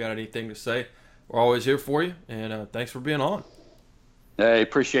on, you got anything to say, we're always here for you. And thanks for being on. Hey,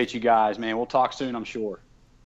 appreciate you guys, man. We'll talk soon, I'm sure.